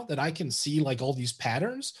smart now that I can see like all these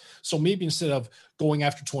patterns. So maybe instead of going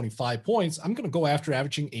after 25 points, I'm going to go after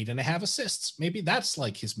averaging 8.5 assists. Maybe that's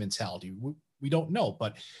like his mentality. We don't know,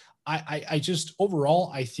 but I just, overall,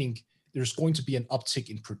 I think there's going to be an uptick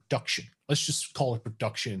in production. Let's just call it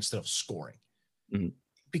production instead of scoring,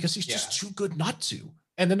 because he's just too good not to.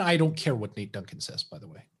 And then I don't care what Nate Duncan says, by the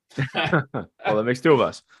way. Well, that makes two of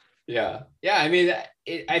us. Yeah. I mean,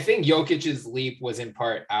 I think Jokic's leap was in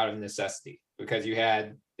part out of necessity, because they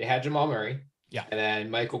had Jamal Murray, and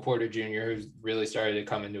then Michael Porter Jr., who's really started to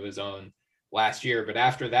come into his own last year. But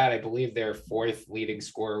after that, I believe their fourth leading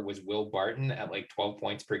scorer was Will Barton at like 12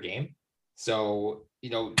 points per game. So,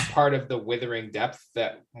 part of the withering depth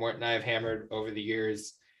that Mort and I have hammered over the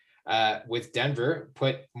years with Denver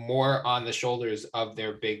put more on the shoulders of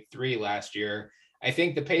their big three last year. I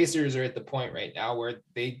think the Pacers are at the point right now where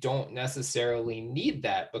they don't necessarily need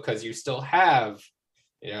that, because you still have,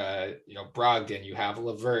 Brogdon, you have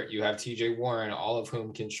LeVert, you have TJ Warren, all of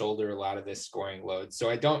whom can shoulder a lot of this scoring load.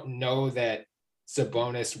 So I don't know that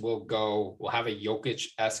Sabonis will have a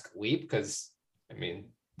Jokic-esque leap, because, I mean,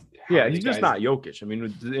 he's just not Jokic. I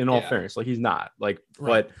mean, in all fairness, like, he's not like,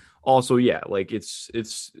 but also, like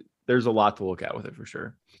there's a lot to look at with it for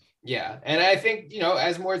sure. Yeah. And I think,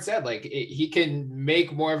 as Mort said, like, he can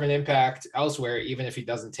make more of an impact elsewhere, even if he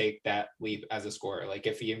doesn't take that leap as a scorer. Like,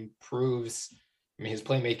 if he improves, I mean, his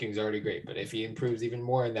playmaking is already great, but if he improves even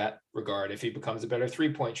more in that regard, if he becomes a better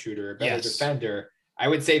 3-point shooter, a better defender, I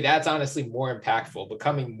would say that's honestly more impactful.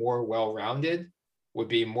 Becoming more well-rounded would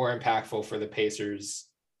be more impactful for the Pacers'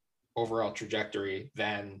 overall trajectory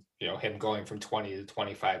than, him going from 20 to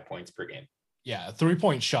 25 points per game. Yeah, a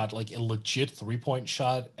 3-point shot, like a legit 3-point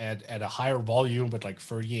shot at a higher volume with like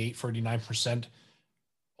 39%.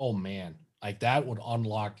 Oh man, like that would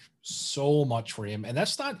unlock so much for him. And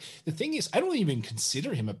that's not, the thing is, I don't even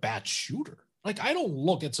consider him a bad shooter. Like, I don't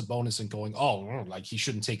look at Sabonis and going, oh, like he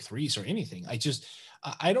shouldn't take threes or anything.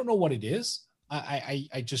 I don't know what it is.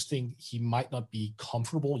 I just think he might not be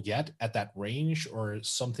comfortable yet at that range or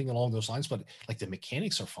something along those lines, but like the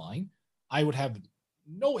mechanics are fine. I would have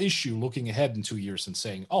no issue looking ahead in 2 years and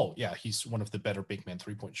saying, oh yeah, he's one of the better big man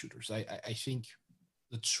 3-point shooters. I think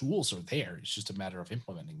the tools are there. It's just a matter of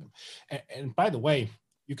implementing them. And by the way,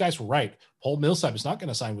 you guys were right. Paul Millsap is not going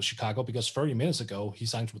to sign with Chicago, because 30 minutes ago he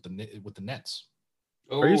signed with the Nets.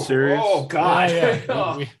 Are you serious? Oh God! Yeah.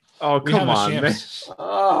 Come on, man.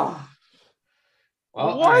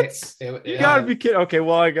 Well, what? You gotta be kidding. Okay,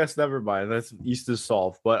 well, I guess never mind. That's East is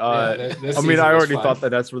solved. But I already thought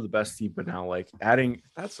that that's where the best team. But now, like,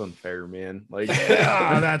 that's unfair, man. Like,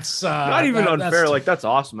 that's not even unfair. Like, that's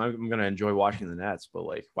awesome. I'm gonna enjoy watching the Nets. But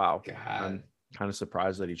like, wow, God. I'm kind of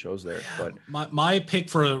surprised that he chose there. But my pick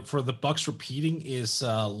for the Bucks repeating is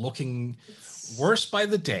looking worse by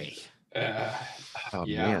the day.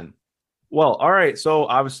 Man. Well, all right. So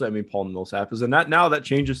obviously, I mean, Paul Millsap is in that now. That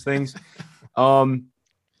changes things.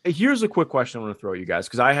 Here's a quick question I want to throw at you guys,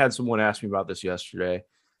 because I had someone ask me about this yesterday,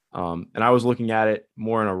 and I was looking at it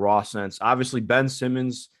more in a raw sense. Obviously, Ben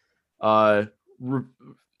Simmons, saying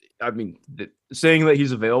that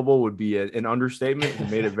he's available would be an understatement. He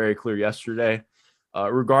made it very clear yesterday.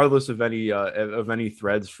 Regardless of any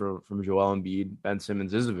threads from Joel Embiid, Ben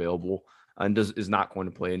Simmons is available and is not going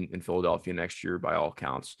to play in Philadelphia next year by all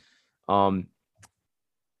accounts.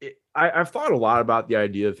 I've thought a lot about the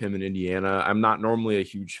idea of him in Indiana. I'm not normally a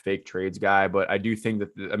huge fake trades guy, but I do think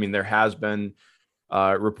that, there has been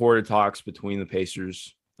reported talks between the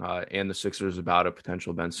Pacers and the Sixers about a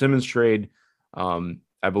potential Ben Simmons trade.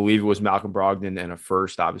 I believe it was Malcolm Brogdon and a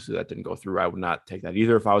first. Obviously, that didn't go through. I would not take that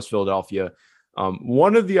either if I was Philadelphia.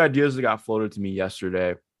 One of the ideas that got floated to me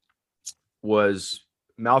yesterday was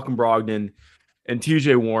Malcolm Brogdon and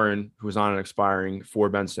TJ Warren, who was on an expiring for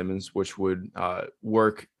Ben Simmons, which would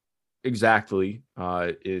work exactly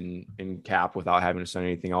in cap without having to send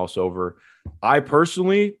anything else over. I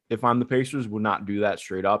personally, if I'm the Pacers, would not do that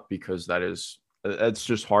straight up because that's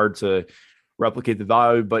just hard to replicate the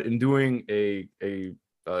value. But in doing a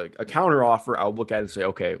counter offer, I'll look at it and say,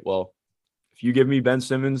 okay, well, if you give me Ben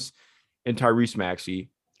Simmons and Tyrese Maxey,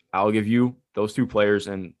 I'll give you those two players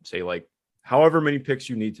and say like however many picks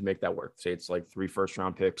you need to make that work. Say it's like 3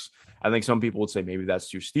 first-round picks. I think some people would say maybe that's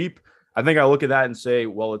too steep. I think I look at that and say,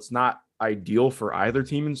 well, it's not ideal for either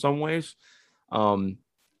team in some ways. I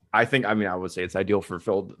would say it's ideal for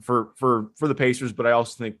the Pacers, but I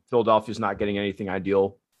also think Philadelphia's not getting anything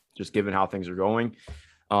ideal just given how things are going.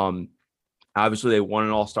 Obviously, they won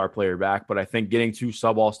an all-star player back, but I think getting 2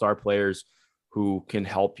 sub-all-star players who can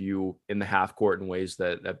help you in the half court in ways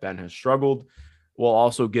that Ben has struggled, while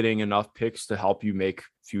also getting enough picks to help you make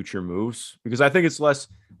future moves. Because I think it's less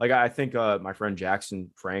like I think my friend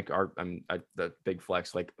Jackson Frank, the big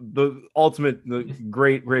flex, like the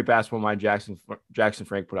great basketball mind Jackson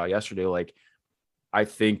Frank put out yesterday. Like I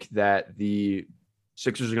think that the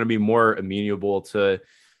Sixers are going to be more amenable to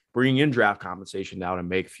bringing in draft compensation now to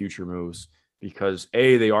make future moves because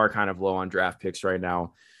they are kind of low on draft picks right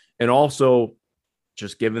now. And also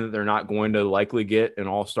just given that they're not going to likely get an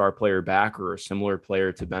all-star player back or a similar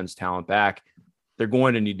player to Ben's talent back, they're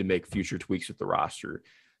going to need to make future tweaks with the roster.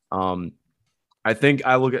 I think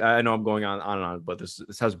I know I'm going on and on, but this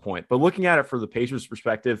has a point. But looking at it from the Pacers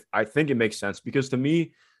perspective, I think it makes sense because to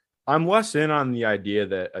me, I'm less in on the idea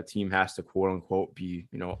that a team has to quote unquote be,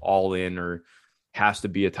 all in or has to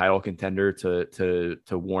be a title contender to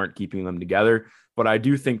warrant keeping them together. But I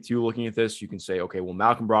do think too, looking at this, you can say, okay, well,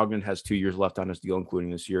 Malcolm Brogdon has 2 years left on his deal, including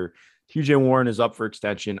this year. TJ Warren is up for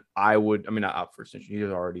extension. Not up for extension. He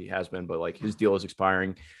already has been, but like his deal is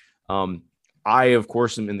expiring. I, of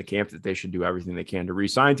course, am in the camp that they should do everything they can to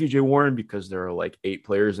re-sign TJ Warren because there are like 8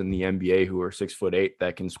 players in the NBA who are 6'8"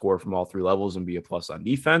 that can score from all 3 levels and be a plus on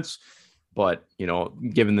defense. But,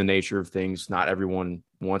 given the nature of things, not everyone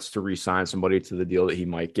wants to re-sign somebody to the deal that he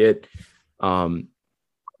might get.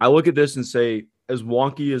 I look at this and say, as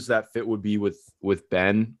wonky as that fit would be with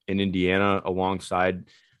Ben in Indiana alongside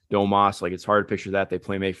Domas, like it's hard to picture that they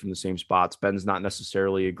playmake from the same spots. Ben's not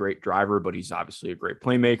necessarily a great driver, but he's obviously a great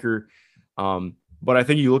playmaker. But I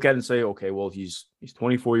think you look at it and say, okay, well, he's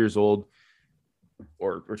 24 years old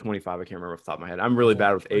or 25. I can't remember off the top of my head. I'm really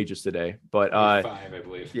bad with ages today, but 25, I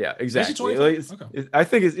believe. Yeah, exactly. Okay. I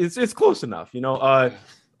think it's close enough.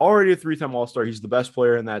 Already a 3-time All-Star. He's the best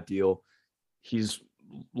player in that deal. He's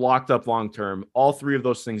locked up long-term. All 3 of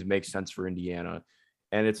those things make sense for Indiana.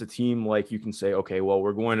 And it's a team like you can say, okay, well,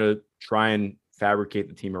 we're going to try and fabricate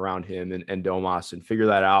the team around him and Domas and figure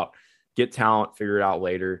that out, get talent, figure it out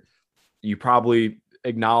later. You probably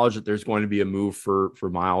acknowledge that there's going to be a move for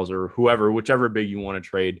Miles or whichever big you want to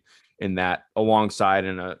trade in that alongside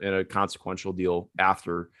in a consequential deal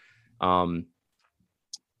after.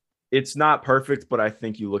 It's not perfect, but I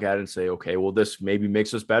think you look at it and say, okay, well, this maybe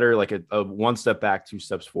makes us better, like a 1 step back, 2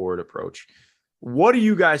 steps forward approach. What do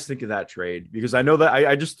you guys think of that trade? Because I know that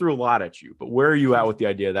I just threw a lot at you, but where are you at with the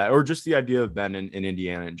idea of that, or just the idea of Ben in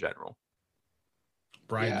Indiana in general?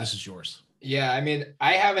 Brian, This is yours. Yeah,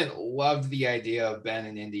 I haven't loved the idea of Ben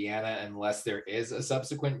in Indiana unless there is a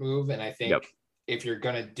subsequent move. And I think if you're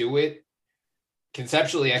going to do it,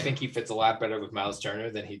 conceptually, I think he fits a lot better with Miles Turner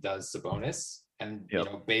than he does Sabonis. And,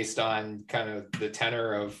 based on kind of the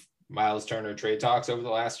tenor of Miles Turner trade talks over the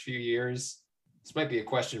last few years, this might be a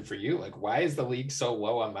question for you. Like, why is the league so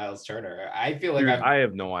low on Miles Turner? I feel like I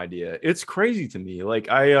have no idea. It's crazy to me. Like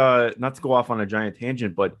not to go off on a giant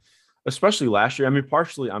tangent, but especially last year,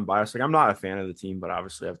 partially I'm biased. Like I'm not a fan of the team, but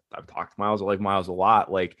obviously I've talked to Miles. I like Miles a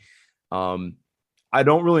lot. Like, I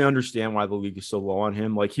don't really understand why the league is so low on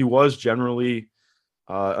him. Like he was generally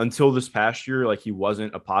until this past year, like he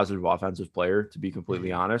wasn't a positive offensive player, to be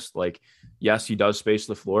completely honest. Like, yes, he does space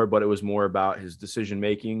the floor, but it was more about his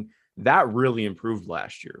decision-making. That really improved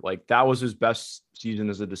last year. Like that was his best season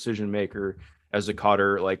as a decision maker, as a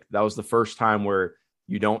cutter. Like that was the first time where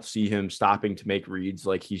you don't see him stopping to make reads.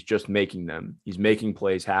 Like he's just making them. He's making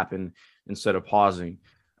plays happen instead of pausing.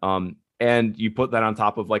 And And you put that on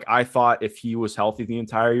top of, like, I thought if he was healthy the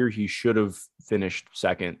entire year, he should have finished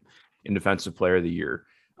second in defensive player of the year,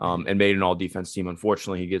 and made an all defense team.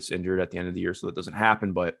 Unfortunately, he gets injured at the end of the year, so that doesn't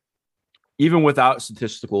happen. But even without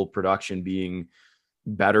statistical production being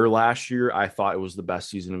better last year, I thought it was the best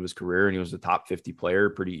season of his career, and he was the top 50 player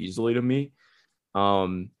pretty easily to me.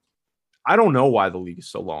 I don't know why the league is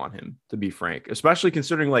so low on him, to be frank, especially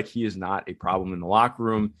considering like he is not a problem in the locker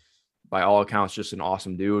room. By all accounts, just an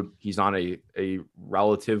awesome dude. He's on a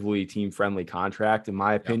relatively team friendly contract, in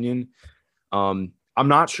my opinion. I'm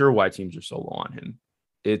not sure why teams are so low on him.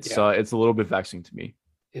 It's a little bit vexing to me.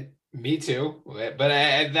 Me too. But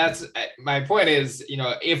that's my point is,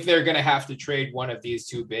 if they're going to have to trade one of these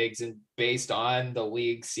two bigs, and based on the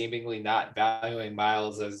league seemingly not valuing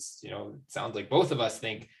Miles as, it sounds like both of us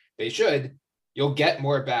think they should, you'll get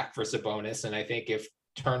more back for Sabonis. And I think if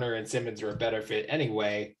Turner and Simmons are a better fit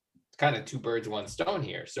anyway, it's kind of two birds, one stone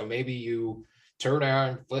here. So maybe you turn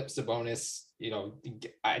around, flip Sabonis,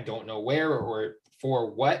 I don't know where or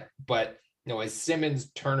for what, but a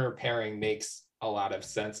Simmons Turner pairing makes a lot of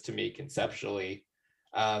sense to me conceptually.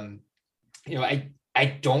 I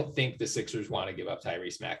don't think the Sixers want to give up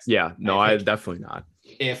Tyrese Maxey. Yeah, no, I definitely not.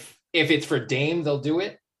 If it's for Dame, they'll do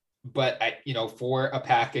it. But for a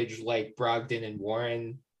package like Brogdon and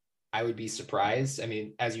Warren, I would be surprised. I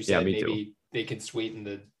mean, as you said, maybe they can sweeten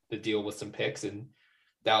the deal with some picks and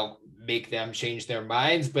that'll make them change their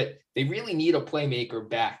minds. But they really need a playmaker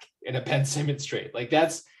back in a Ben Simmons trade. Like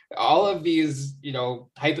that's all of these,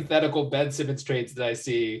 hypothetical Ben Simmons trades that I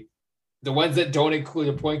see, the ones that don't include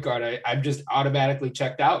a point guard, I'm just automatically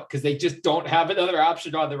checked out because they just don't have another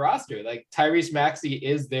option on the roster. Like Tyrese Maxey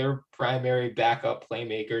is their primary backup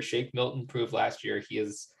playmaker. Shake Milton proved last year he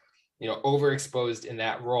is, overexposed in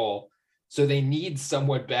that role. So they need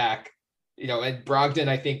someone back, and Brogdon,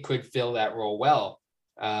 I think, could fill that role well.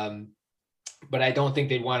 But I don't think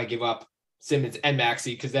they'd want to give up Simmons and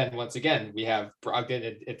Maxey, because then once again we have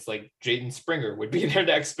Brogdon. It's like Jaden Springer would be their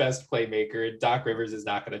next best playmaker. Doc Rivers is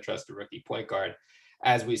not going to trust a rookie point guard,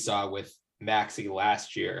 as we saw with Maxey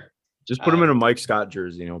last year. Just put him in a Mike Scott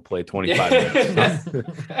jersey, play 25 minutes.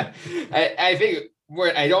 I think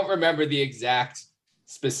I don't remember the exact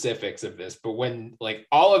specifics of this, but when like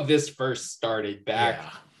all of this first started back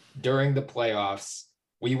during the playoffs,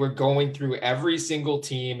 we were going through every single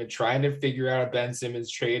team and trying to figure out a Ben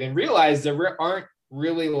Simmons trade and realize there aren't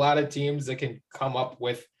really a lot of teams that can come up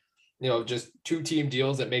with, just 2-team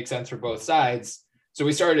deals that make sense for both sides. So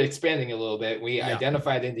we started expanding a little bit. We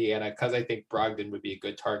identified Indiana because I think Brogdon would be a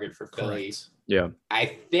good target for Philly. Correct. Yeah.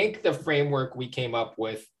 I think the framework we came up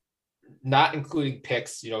with, not including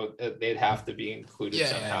picks, they'd have to be included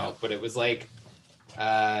somehow, but it was like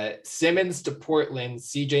Simmons to Portland,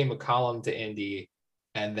 CJ McCollum to Indy,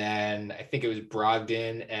 and then I think it was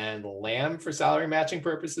Brogdon and Lamb for salary matching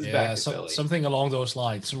purposes back to Philly. Something along those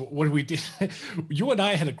lines. So what we did, you and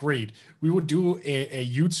I had agreed we would do a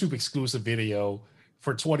YouTube exclusive video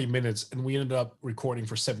for 20 minutes, and we ended up recording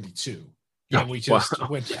for 72. And we just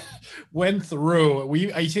went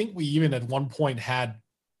through. I think we even at one point had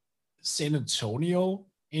San Antonio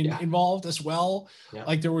involved as well. Yeah.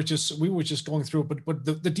 Like we were just going through it, but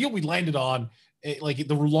the deal we landed on, like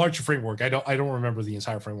the larger framework, I don't remember the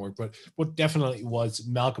entire framework, but what definitely was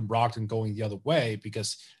Malcolm Brogdon going the other way,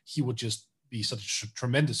 because he would just be such a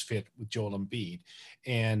tremendous fit with Joel Embiid.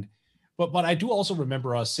 But I do also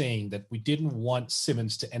remember us saying that we didn't want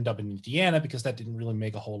Simmons to end up in Indiana because that didn't really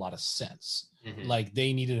make a whole lot of sense. Mm-hmm. Like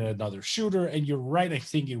they needed another shooter, and you're right. I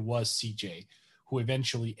think it was CJ who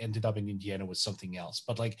eventually ended up in Indiana with something else.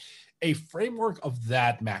 But like a framework of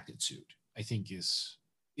that magnitude, I think is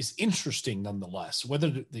interesting nonetheless. Whether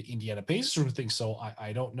the Indiana Pacers would think so,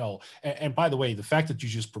 I don't know. And by the way, the fact that you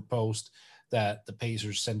just proposed that the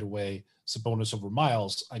Pacers send away Sabonis over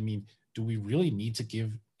Miles, I mean, do we really need to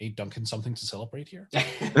give Nate Duncan something to celebrate here?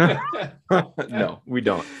 No, we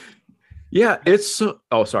don't. Yeah, it's so.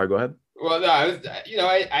 Oh, sorry. Go ahead. Well, no,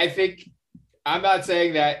 I think I'm not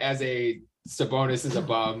saying that as a Sabonis is a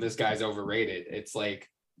bum, this guy's overrated. It's like,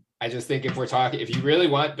 I just think if you really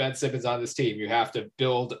want Ben Simmons on this team, you have to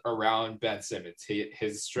build around Ben Simmons.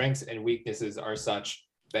 His strengths and weaknesses are such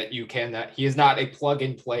that he is not a plug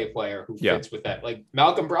and play player who fits with that. Like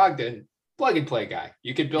Malcolm Brogdon, plug and play guy.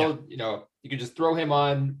 You could build, you could just throw him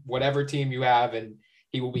on whatever team you have and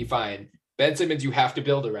he will be fine. Ben Simmons, you have to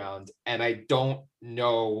build around. And I don't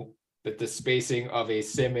know that the spacing of a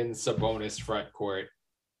Simmons Sabonis front court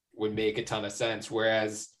would make a ton of sense.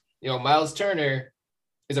 Whereas, Miles Turner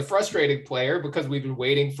is a frustrating player because we've been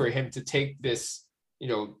waiting for him to take this,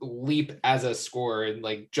 leap as a scorer and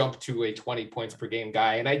like jump to a 20 points per game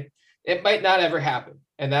guy. And I It might not ever happen,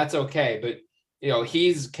 and that's okay. But,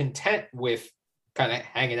 he's content with kind of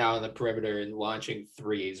hanging out on the perimeter and launching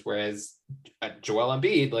threes, whereas Joel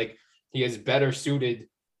Embiid, like, he is better suited.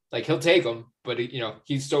 Like, he'll take them, but,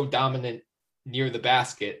 he's so dominant near the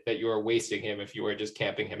basket that you are wasting him if you are just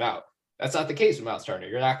camping him out. That's not the case with Miles Turner.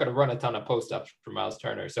 You're not going to run a ton of post-ups for Miles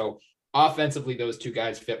Turner. So offensively, those two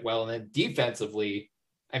guys fit well. And then defensively,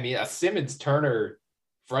 I mean, a Simmons-Turner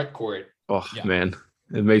front court. Oh, yeah. Man.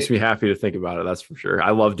 It makes me happy to think about it. That's for sure.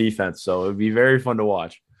 I love defense, so it'd be very fun to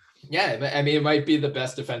watch. Yeah, I mean, it might be the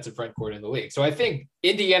best defensive front court in the league. So I think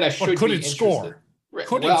Indiana should be interested. Score.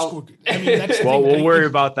 Couldn't score. I mean, that's well, we'll worry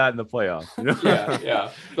about that in the playoffs.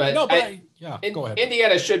 Yeah. But, go ahead.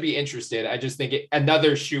 Indiana should be interested. I just think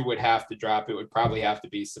another shoe would have to drop. It would probably have to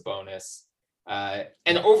be Sabonis.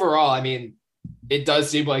 And overall, I mean, it does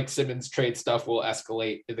seem like Simmons trade stuff will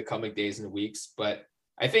escalate in the coming days and weeks. But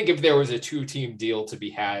I think if there was a 2-team deal to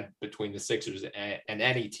be had between the Sixers and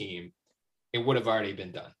any team, it would have already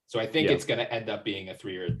been done. So I think it's going to end up being a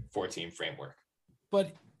 3 or 4-team framework.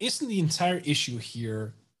 But isn't the entire issue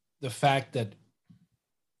here the fact that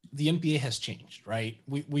the NBA has changed, right?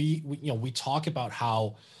 We talk about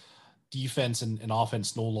how defense and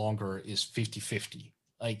offense no longer is 50-50.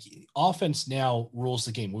 Like, offense now rules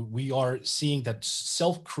the game. We are seeing that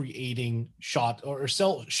self-creating shot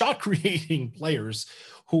creating players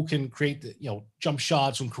who can create jump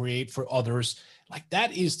shots and create for others. Like,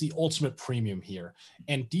 that is the ultimate premium here.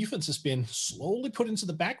 And defense has been slowly put into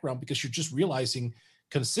the background because you're just realizing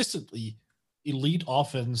consistently elite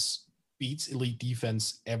offense beats elite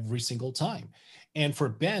defense every single time. And for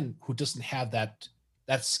Ben, who doesn't have that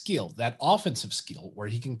skill, that offensive skill where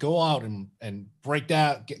he can go out and break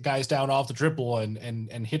down, get guys down off the dribble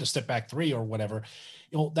and hit a step back 3 or whatever,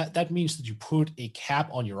 that means that you put a cap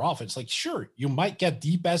on your offense. Like, sure, you might get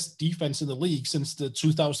the best defense in the league since the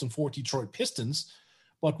 2004 Detroit Pistons,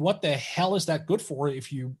 but what the hell is that good for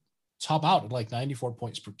if you top out at like 94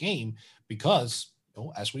 points per game? Because,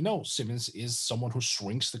 as we know, Simmons is someone who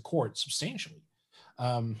shrinks the court substantially.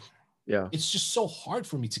 It's just so hard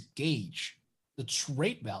for me to gauge the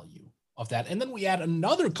trade value of that. And then we add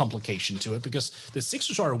another complication to it because the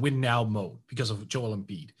Sixers are a win now mode because of Joel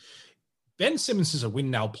Embiid. Ben Simmons is a win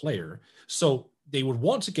now player, so they would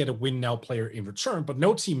want to get a win now player in return, but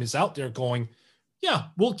no team is out there going, yeah,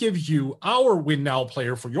 we'll give you our win now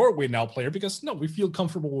player for your win now player because we feel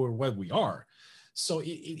comfortable with where we are. So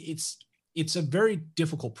it's a very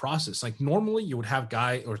difficult process. Like, normally you would have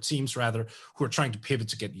teams who are trying to pivot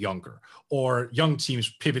to get younger, or young teams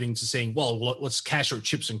pivoting to saying, well, let's cash our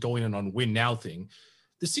chips and go in on win now thing.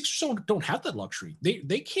 The Sixers don't have that luxury.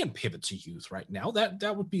 They can't pivot to youth right now.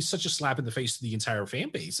 That would be such a slap in the face to the entire fan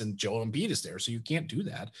base, and Joel Embiid is there, so you can't do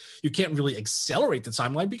that. You can't really accelerate the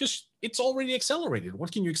timeline because it's already accelerated.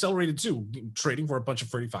 What can you accelerate it to? Trading for a bunch of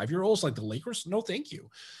 35-year-olds like the Lakers? No, thank you.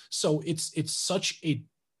 So it's such a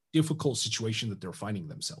difficult situation that they're finding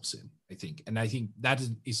themselves in, I think. And I think that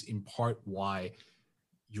is in part why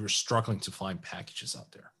you're struggling to find packages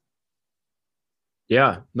out there.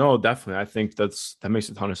 Yeah, no, definitely. I think that makes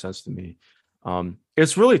a ton of sense to me.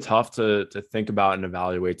 It's really tough to think about and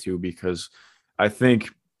evaluate too, because I think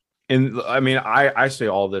I say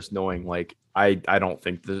all this knowing, like, I don't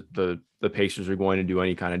think the Pacers are going to do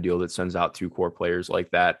any kind of deal that sends out 2 core players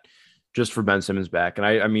like that just for Ben Simmons back. And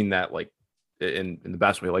I mean that, like, in the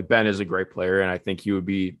best way. Like, Ben is a great player, and I think he would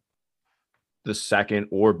be the second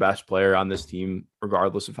or best player on this team,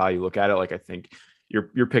 regardless of how you look at it. Like, I think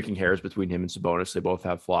you're picking hairs between him and Sabonis. They both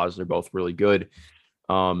have flaws. They're both really good.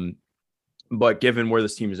 But given where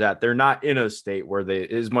this team is at, they're not in a state where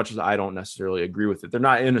as much as I don't necessarily agree with it, they're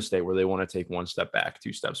not in a state where they want to take 1 step back,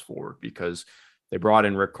 2 steps forward, because they brought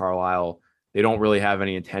in Rick Carlisle. They don't really have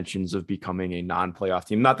any intentions of becoming a non-playoff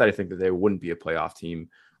team. Not that I think that they wouldn't be a playoff team,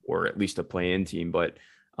 or at least a play-in team, but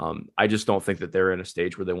I just don't think that they're in a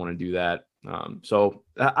stage where they want to do that. So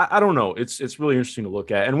I don't know. It's really interesting to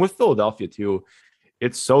look at. And with Philadelphia too,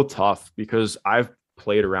 it's so tough because I've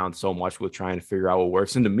played around so much with trying to figure out what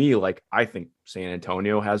works. And to me, like, I think San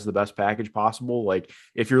Antonio has the best package possible. Like,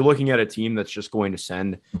 if you're looking at a team that's just going to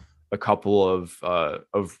send a couple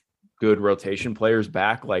of good rotation players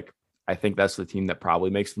back, like, I think that's the team that probably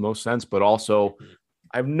makes the most sense. But also,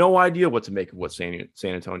 I have no idea what to make of what San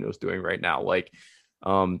Antonio is doing right now. Like,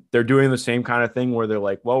 they're doing the same kind of thing where they're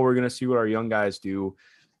like, well, we're going to see what our young guys do,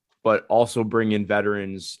 but also bring in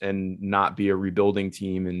veterans and not be a rebuilding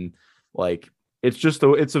team. And, like,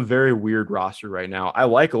 it's a very weird roster right now. I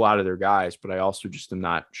like a lot of their guys, but I also just am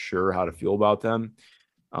not sure how to feel about them.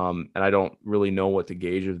 And I don't really know what to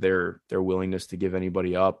gauge of their willingness to give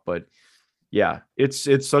anybody up. But Yeah,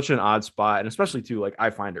 it's such an odd spot, and especially too, like I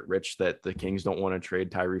find it rich that the Kings don't want to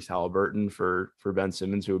trade Tyrese Halliburton for Ben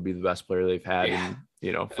Simmons, who would be the best player they've had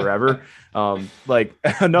in forever. Like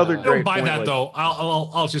another I great don't buy point, that like, though.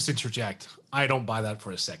 I'll just interject. I don't buy that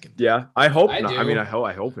for a second. Yeah, I hope I not. do. I mean, I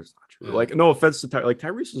hope it's not true. Like, no offense to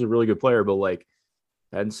Tyrese is a really good player, but like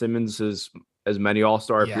Ben Simmons has as many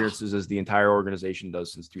All-Star appearances as the entire organization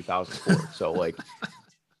does since 2004. So like.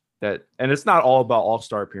 That, and it's not all about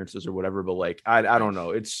all-star appearances or whatever, but like I don't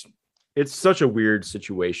know, it's such a weird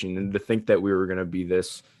situation, and to think that we were going to be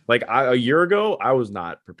this, like a year ago I was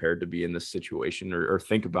not prepared to be in this situation or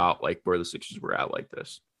think about like where the Sixers were at like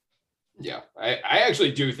this. Yeah, I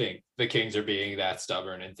actually do think the Kings are being that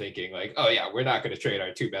stubborn and thinking like, oh yeah, we're not going to trade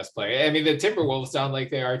our two best players. I mean, the Timberwolves sound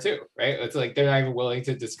like they are too, right? It's like they're not even willing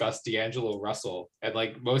to discuss D'Angelo Russell, and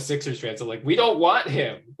like most Sixers fans are like, we don't want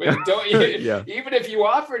him. Even if you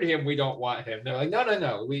offered him, we don't want him. They're like,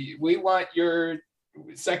 no, we want your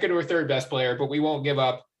second or third best player, but we won't give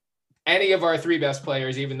up any of our three best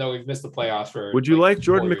players, even though we've missed the playoffs for. Would you like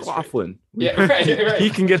Jordan McLaughlin? Yeah, right. He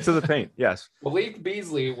can get to the paint. Yes. Malik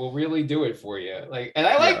Beasley will really do it for you. Like, and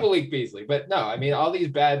I like Malik Beasley, but no, I mean, all these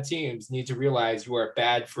bad teams need to realize you are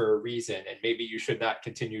bad for a reason, and maybe you should not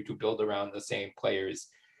continue to build around the same players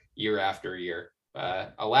year after year.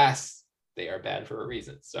 Alas, they are bad for a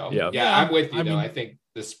reason. So I'm with you though. I think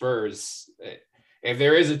the Spurs. If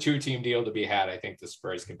there is a two-team deal to be had, I think the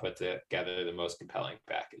Spurs can put together the most compelling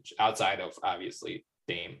package outside of obviously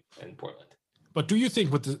Dame and Portland. But do you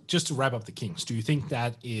think, just to wrap up the Kings, do you think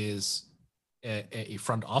that is a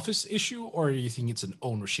front office issue, or do you think it's an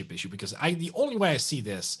ownership issue? Because the only way I see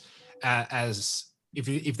this as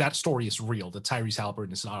if that story is real, that Tyrese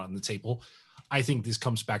Halliburton is not on the table, I think this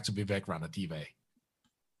comes back to Vivek Ranadive.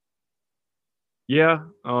 Yeah.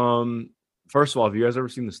 First of all, have you guys ever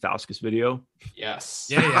seen the Stauskas video? Yes.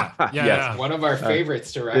 Yeah. Yes. One of our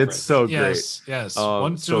favorites to reference. It's so great. Yes.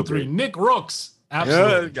 1, 2, 3. Nick Rooks.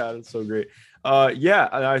 Absolutely. Yeah, God, it's so great.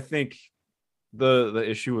 I think the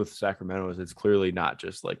issue with Sacramento is it's clearly not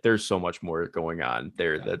just like there's so much more going on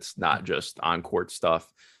there that's not just on court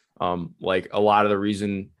stuff. Like a lot of the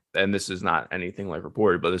reason, and this is not anything like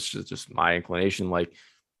reported, but this is just my inclination. Like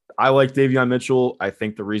I like Davion Mitchell. I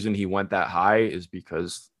think the reason he went that high is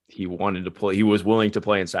because he wanted to play. He was willing to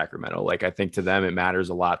play in Sacramento. Like I think to them, it matters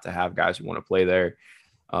a lot to have guys who want to play there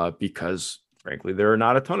because frankly, there are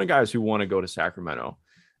not a ton of guys who want to go to Sacramento.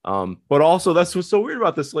 But also that's what's so weird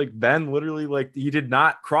about this. Like Ben literally, like he did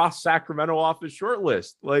not cross Sacramento off his short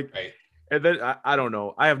list. Like, right. And then I don't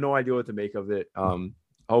know. I have no idea what to make of it.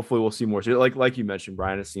 Hopefully we'll see more. So like you mentioned,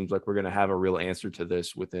 Brian, it seems like we're going to have a real answer to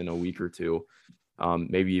this within a week or two,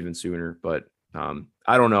 maybe even sooner, but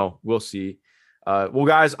I don't know. We'll see. Well,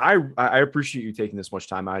 guys, I appreciate you taking this much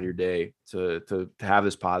time out of your day to have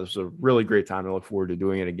this pod. This was a really great time. I look forward to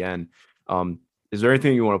doing it again. Is there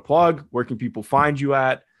anything you want to plug? Where can people find you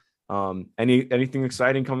at? Anything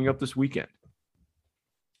exciting coming up this weekend?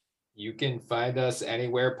 You can find us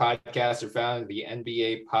anywhere podcasts are found. The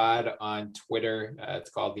NBA Pod on Twitter. It's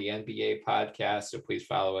called the NBA Podcast. So please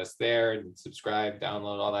follow us there and subscribe,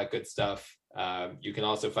 download all that good stuff. You can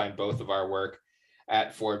also find both of our work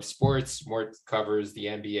at Forbes Sports. Mort covers the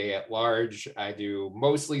NBA at large. I do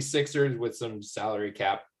mostly Sixers with some salary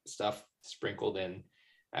cap stuff sprinkled in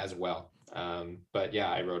as well. But yeah,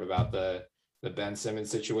 I wrote about the Ben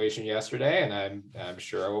Simmons situation yesterday, and I'm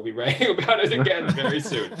sure I will be writing about it again very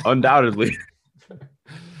soon. Undoubtedly.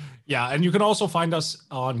 Yeah, and you can also find us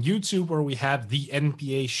on YouTube, where we have the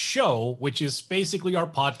NBA Show, which is basically our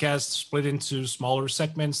podcast split into smaller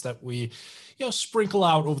segments that we sprinkle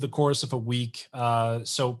out over the course of a week.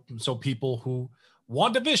 So people who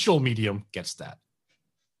want a visual medium gets that.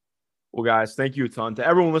 Well, guys, thank you a ton. To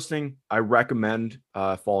everyone listening, I recommend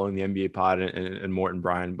following the NBA Pod and Mort and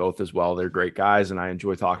Brian both as well. They're great guys, and I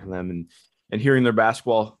enjoy talking to them and hearing their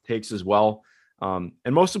basketball takes as well. And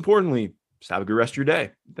most importantly, just have a good rest of your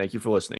day. Thank you for listening.